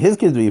not telling his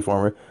kids to be a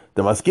farmer.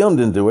 The Maskilim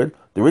didn't do it.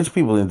 The rich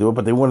people didn't do it,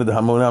 but they wanted the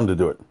Hamonam to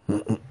do it.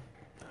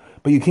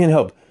 But you can't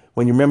help.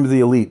 When you remember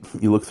the elite,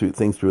 you look through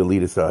things through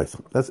elitist eyes.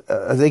 That's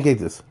as they get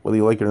this, whether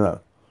you like it or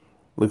not.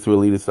 Look through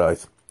elitist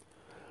eyes.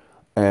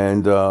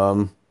 And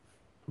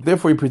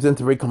therefore he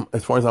presents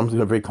as far as I'm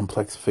concerned, a very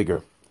complex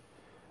figure.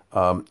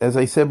 As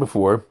I said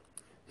before,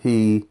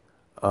 he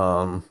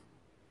was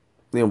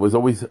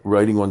always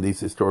writing on these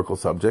historical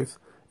subjects,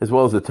 as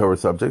well as the Torah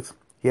subjects.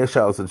 He has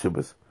Shalos and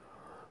Shubas.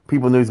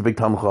 People knew he's a big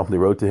Talmud Chacham. They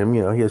wrote to him. He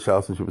has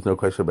Shalos and Shubas, no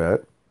question about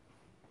it.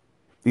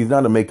 He's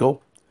not a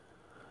Mekel.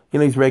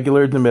 He's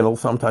regular in the middle,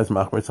 sometimes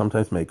Machmer,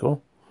 sometimes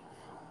Mekel.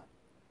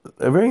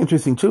 A very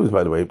interesting Chubas,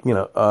 by the way.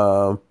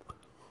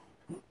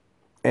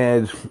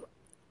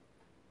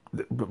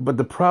 But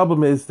the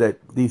problem is that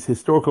these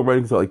historical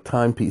writings are like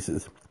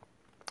timepieces.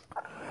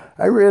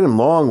 I read them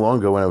long, long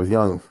ago when I was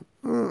young.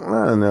 I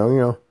don't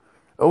know,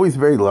 always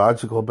very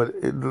logical, but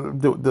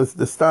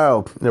the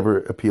style never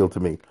appealed to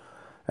me.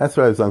 That's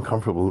why I was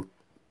uncomfortable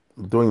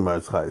doing my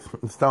Chais.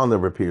 The style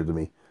never appealed to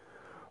me.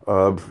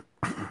 But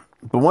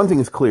one thing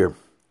is clear.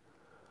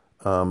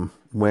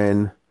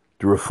 When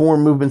the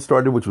Reform movement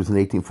started, which was in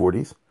the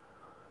 1840s,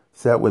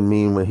 so that would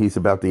mean when he's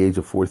about the age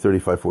of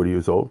 35, 40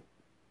 years old,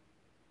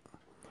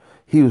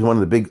 he was one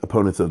of the big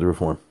opponents of the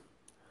Reform.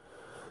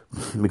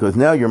 Because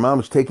now your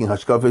mom is taking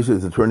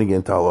hashkafishes and turning it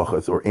into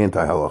halachas or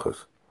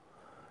anti-halachas.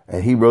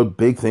 And he wrote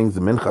big things,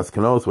 the Minchas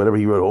Kanos, whatever,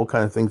 he wrote all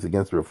kinds of things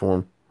against the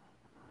Reform.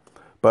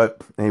 And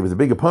he was a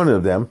big opponent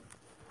of them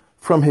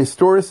from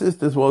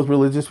historicist as well as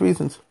religious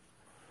reasons.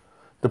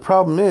 The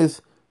problem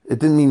is, it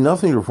didn't mean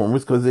nothing to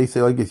reformers because they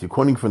say like this, you're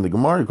quoting from the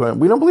Gemara,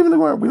 we don't believe in the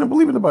Gemara, we don't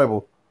believe in the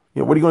Bible.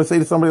 What are you going to say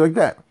to somebody like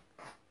that?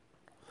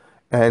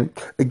 And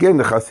again,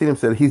 the Hasidim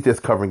said he's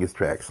just covering his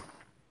tracks.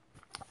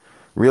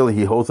 Really,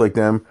 he holds like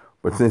them,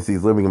 but since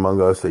he's living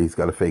among us, he's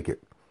got to fake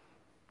it.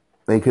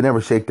 And he could never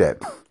shake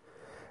that.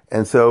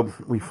 And so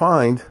we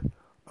find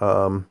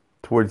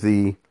towards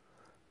the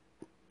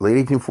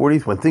late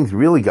 1840s, when things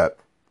really got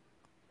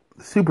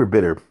super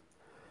bitter,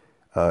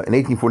 in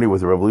 1840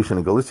 was a revolution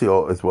in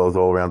Galicia, as well as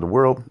all around the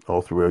world,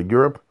 all through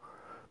Europe.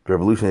 The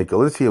revolution in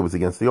Galicia was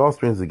against the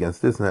Austrians,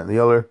 against this and that and the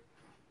other.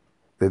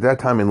 At that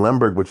time in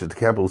Lemberg, which is the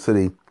capital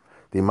city,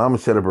 the Imam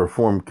set up a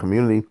Reform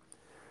community,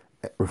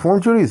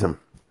 Reform Judaism.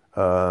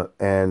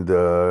 And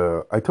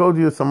I told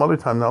you some other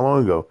time, not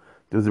long ago,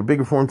 there was a big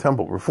Reform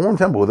temple with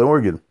an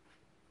organ,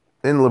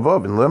 in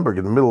Lvov, in Lemberg,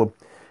 in the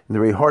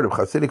very heart of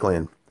Hasidic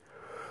land.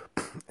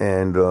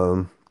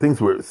 And things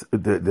were,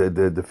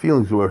 the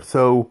feelings were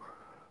so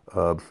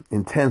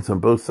intense on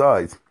both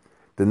sides.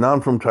 The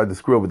non-Frum tried to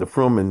screw over the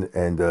Frum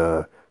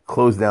and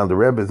close down the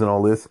Rebbes and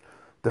all this.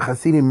 The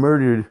Hasidim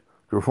murdered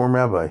the Reform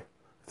rabbi.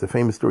 It's a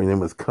famous story. His name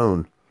was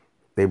Cohn,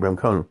 Abraham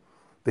Cohn.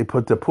 They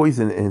put the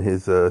poison in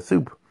his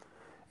soup,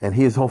 and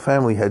his whole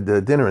family had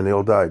dinner, and they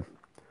all died.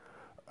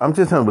 I'm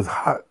just telling you, it was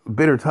hot,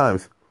 bitter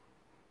times.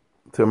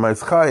 So my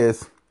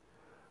Zacharias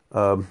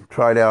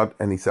tried out,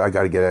 and he said, I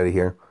got to get out of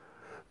here.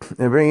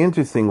 And very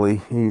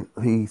interestingly,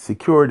 he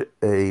secured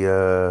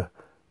a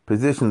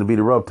position to be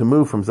the Rav, to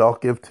move from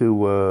Zalkiv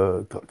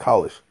to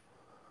Kalish,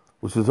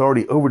 which was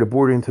already over the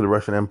border into the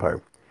Russian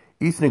Empire.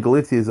 Eastern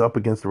Galicia is up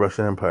against the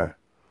Russian Empire.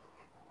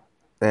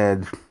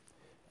 And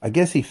I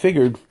guess he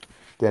figured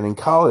that in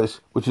Kalish,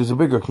 which is a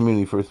bigger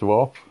community, first of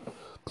all,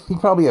 he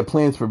probably had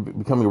plans for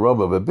becoming a Rav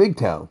of a big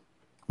town,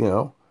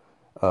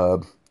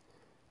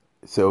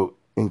 So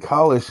in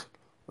Kalish,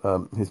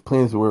 his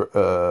plans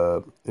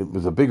were, it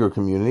was a bigger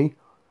community,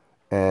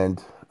 and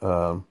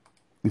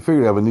he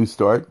figured to have a new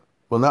start.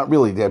 Well, not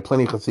really. They had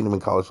plenty of Hasidim in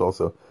Kalish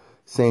also.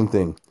 Same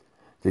thing.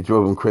 They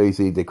drove him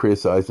crazy. They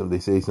criticized him. They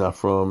say he's not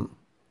from,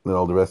 and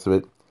all the rest of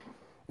it.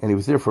 And he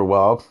was there for a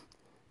while.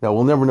 Now,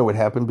 we'll never know what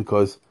happened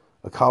because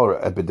a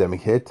cholera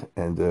epidemic hit,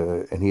 and he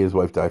and his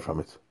wife died from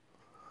it.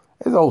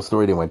 It's the whole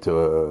story. They went to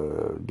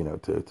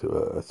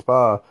a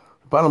spa.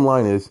 The bottom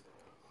line is,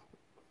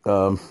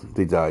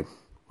 they died,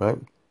 right?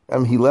 I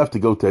mean, he left to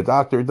go to a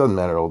doctor. It doesn't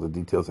matter all the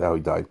details of how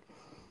he died.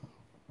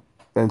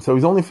 And so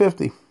he's only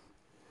 50.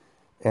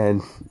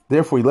 And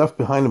therefore, he left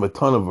behind him a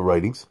ton of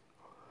writings,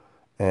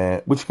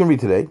 which you can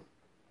read today,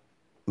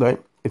 right?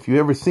 If you've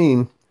ever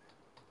seen,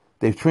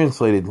 they've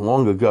translated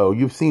long ago,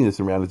 you've seen this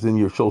around, it's in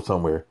your show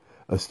somewhere,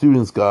 a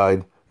student's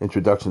guide,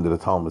 introduction to the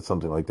Talmud,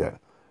 something like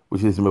that,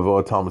 which is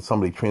Mavor Talmud,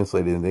 somebody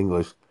translated into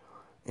English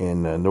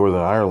in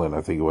Northern Ireland,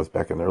 I think it was,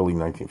 back in the early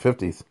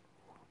 1950s.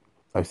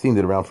 I've seen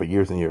it around for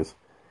years and years.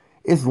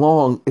 It's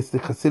long, it's the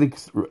Hasidic,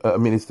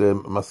 it's the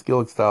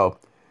Maskilic style.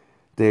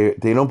 They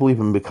don't believe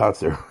in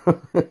Mikatzer.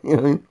 You know what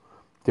I mean?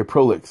 They're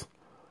prolix.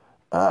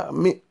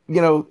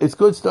 It's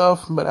good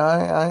stuff, but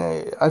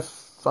I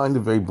find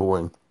it very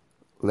boring.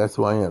 That's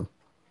who I am,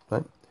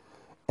 right?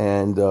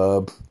 And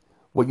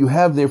what you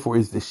have, therefore,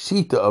 is the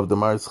Shita of the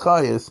Maharatz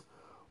Chayes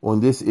on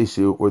this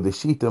issue, or the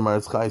Shita of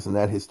Maharatz Chayes on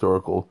that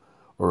historical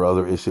or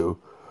other issue.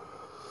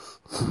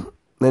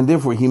 And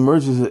therefore, he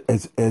emerges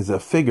as a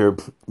figure,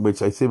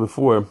 which I said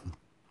before,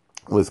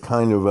 was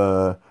kind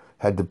of,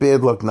 had the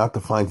bad luck not to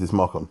find his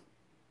makom.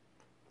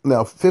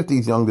 Now, 50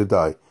 is young to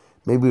die.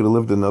 Maybe he would have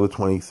lived another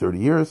 20, 30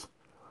 years,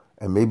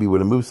 and maybe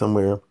would have moved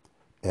somewhere,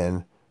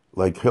 and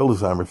like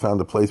Hildesheimer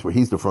found a place where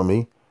he's the from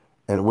me,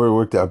 and where it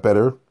worked out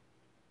better,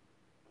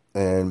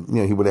 and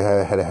he would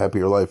have had a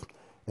happier life,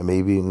 and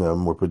maybe a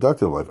more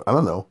productive life. I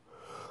don't know.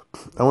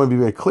 I want to be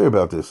very clear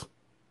about this.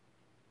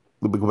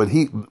 But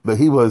he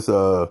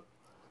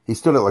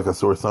stood out like a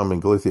sore thumb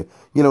in Galicia.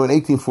 In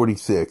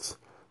 1846,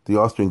 the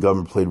Austrian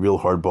government played real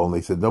hardball, and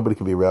they said nobody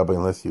can be a rabbi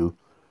unless you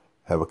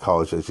have a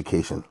college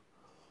education.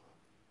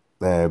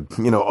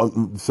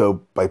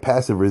 So by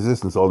passive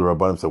resistance, all the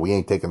rabbanim said, we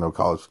ain't taking no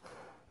college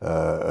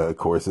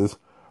courses.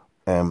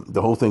 And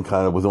the whole thing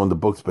kind of was on the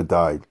books but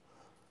died.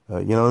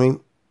 You know what I mean?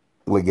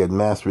 Like, get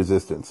mass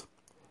resistance.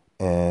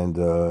 And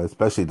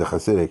especially the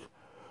Hasidic.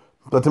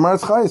 But the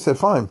Maharatz Chayes said,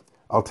 fine,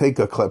 I'll take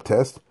a CLEP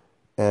test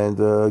and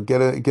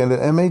get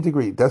an MA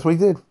degree. That's what he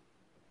did.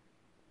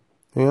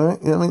 You know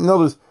what I mean? In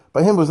others,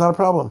 by him, it was not a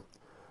problem.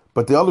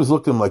 But the others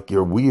looked at him like,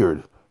 you're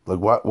weird. Like,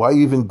 why are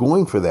you even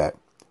going for that?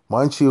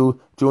 Why don't you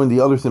join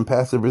the others in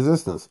passive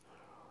resistance?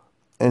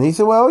 And he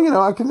said, well,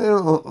 I can,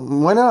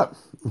 why not?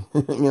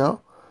 You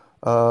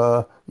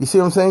see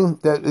what I'm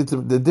saying? That it's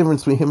the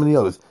difference between him and the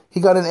others. He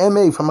got an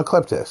MA from a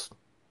CLEP test.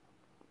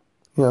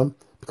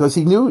 Because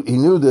he knew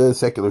the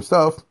secular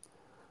stuff.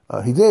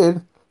 He did.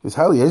 He was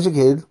highly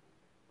educated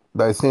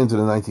by the standards of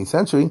the 19th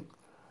century.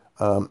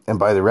 And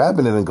by the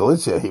rabbinate in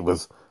Galicia, he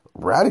was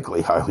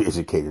radically highly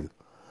educated.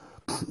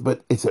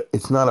 But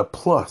it's not a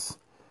plus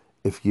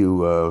if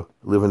you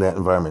live in that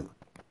environment.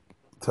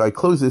 So I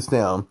close this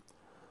down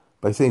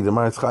by saying the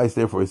Maharatz Chayes,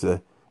 therefore, is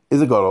a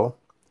gadol,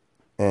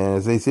 and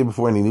as they say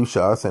before, and he knew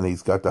Shas, and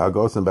he's got the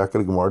Hagos in the back of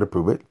the Gemara to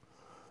prove it,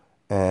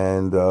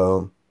 and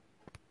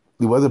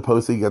he was a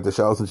posted, he got the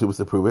Shalos and Shubas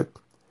to prove it,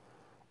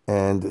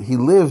 and he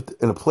lived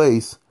in a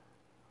place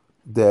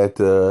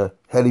that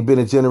had he been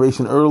a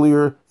generation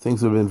earlier,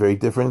 things would have been very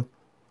different,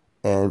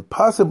 and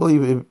possibly, I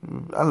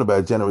don't know, about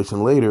a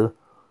generation later,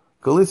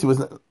 Galicia was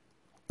not,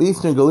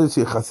 Eastern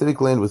Galicia, Hasidic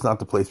land, was not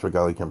the place for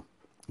Gallikim.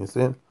 You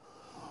understand?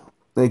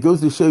 And it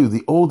goes to show you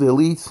the old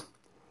elites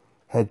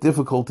had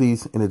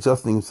difficulties in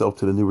adjusting himself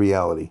to the new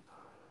reality.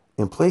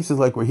 In places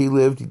like where he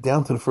lived,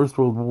 down to the First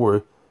World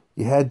War,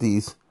 you had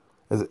these,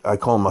 as I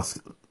call them,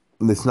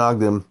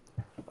 Nisnagdim,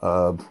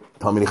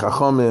 Talmidei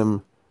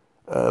Chachamim,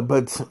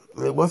 but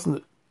it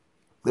wasn't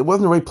the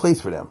right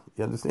place for them.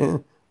 You understand?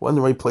 It wasn't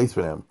the right place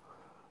for them.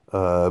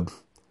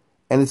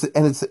 And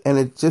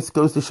it just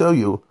goes to show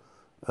you,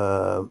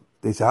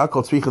 they say,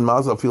 Hakol Tzrichen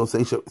Mazel Afil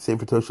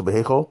Sefer Tosha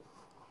Behechol.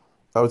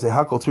 I would say,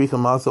 Hakol Tzrichen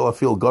Mazel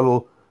Afil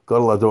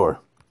Gadol Ador.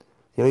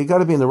 You got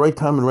to be in the right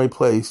time and right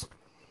place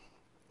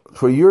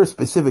for your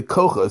specific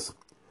kochas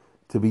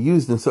to be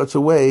used in such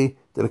a way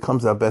that it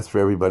comes out best for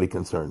everybody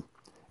concerned.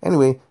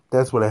 Anyway,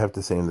 that's what I have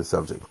to say on this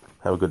subject.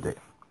 Have a good day.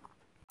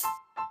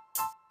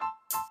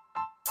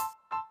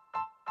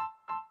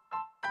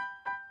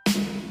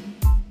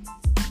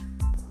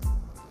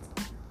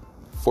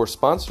 For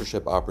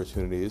sponsorship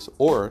opportunities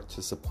or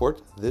to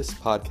support this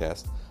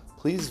podcast,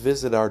 please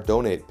visit our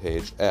donate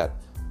page at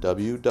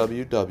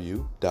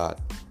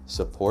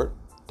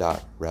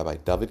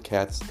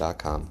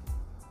www.support.rabbidavidkatz.com.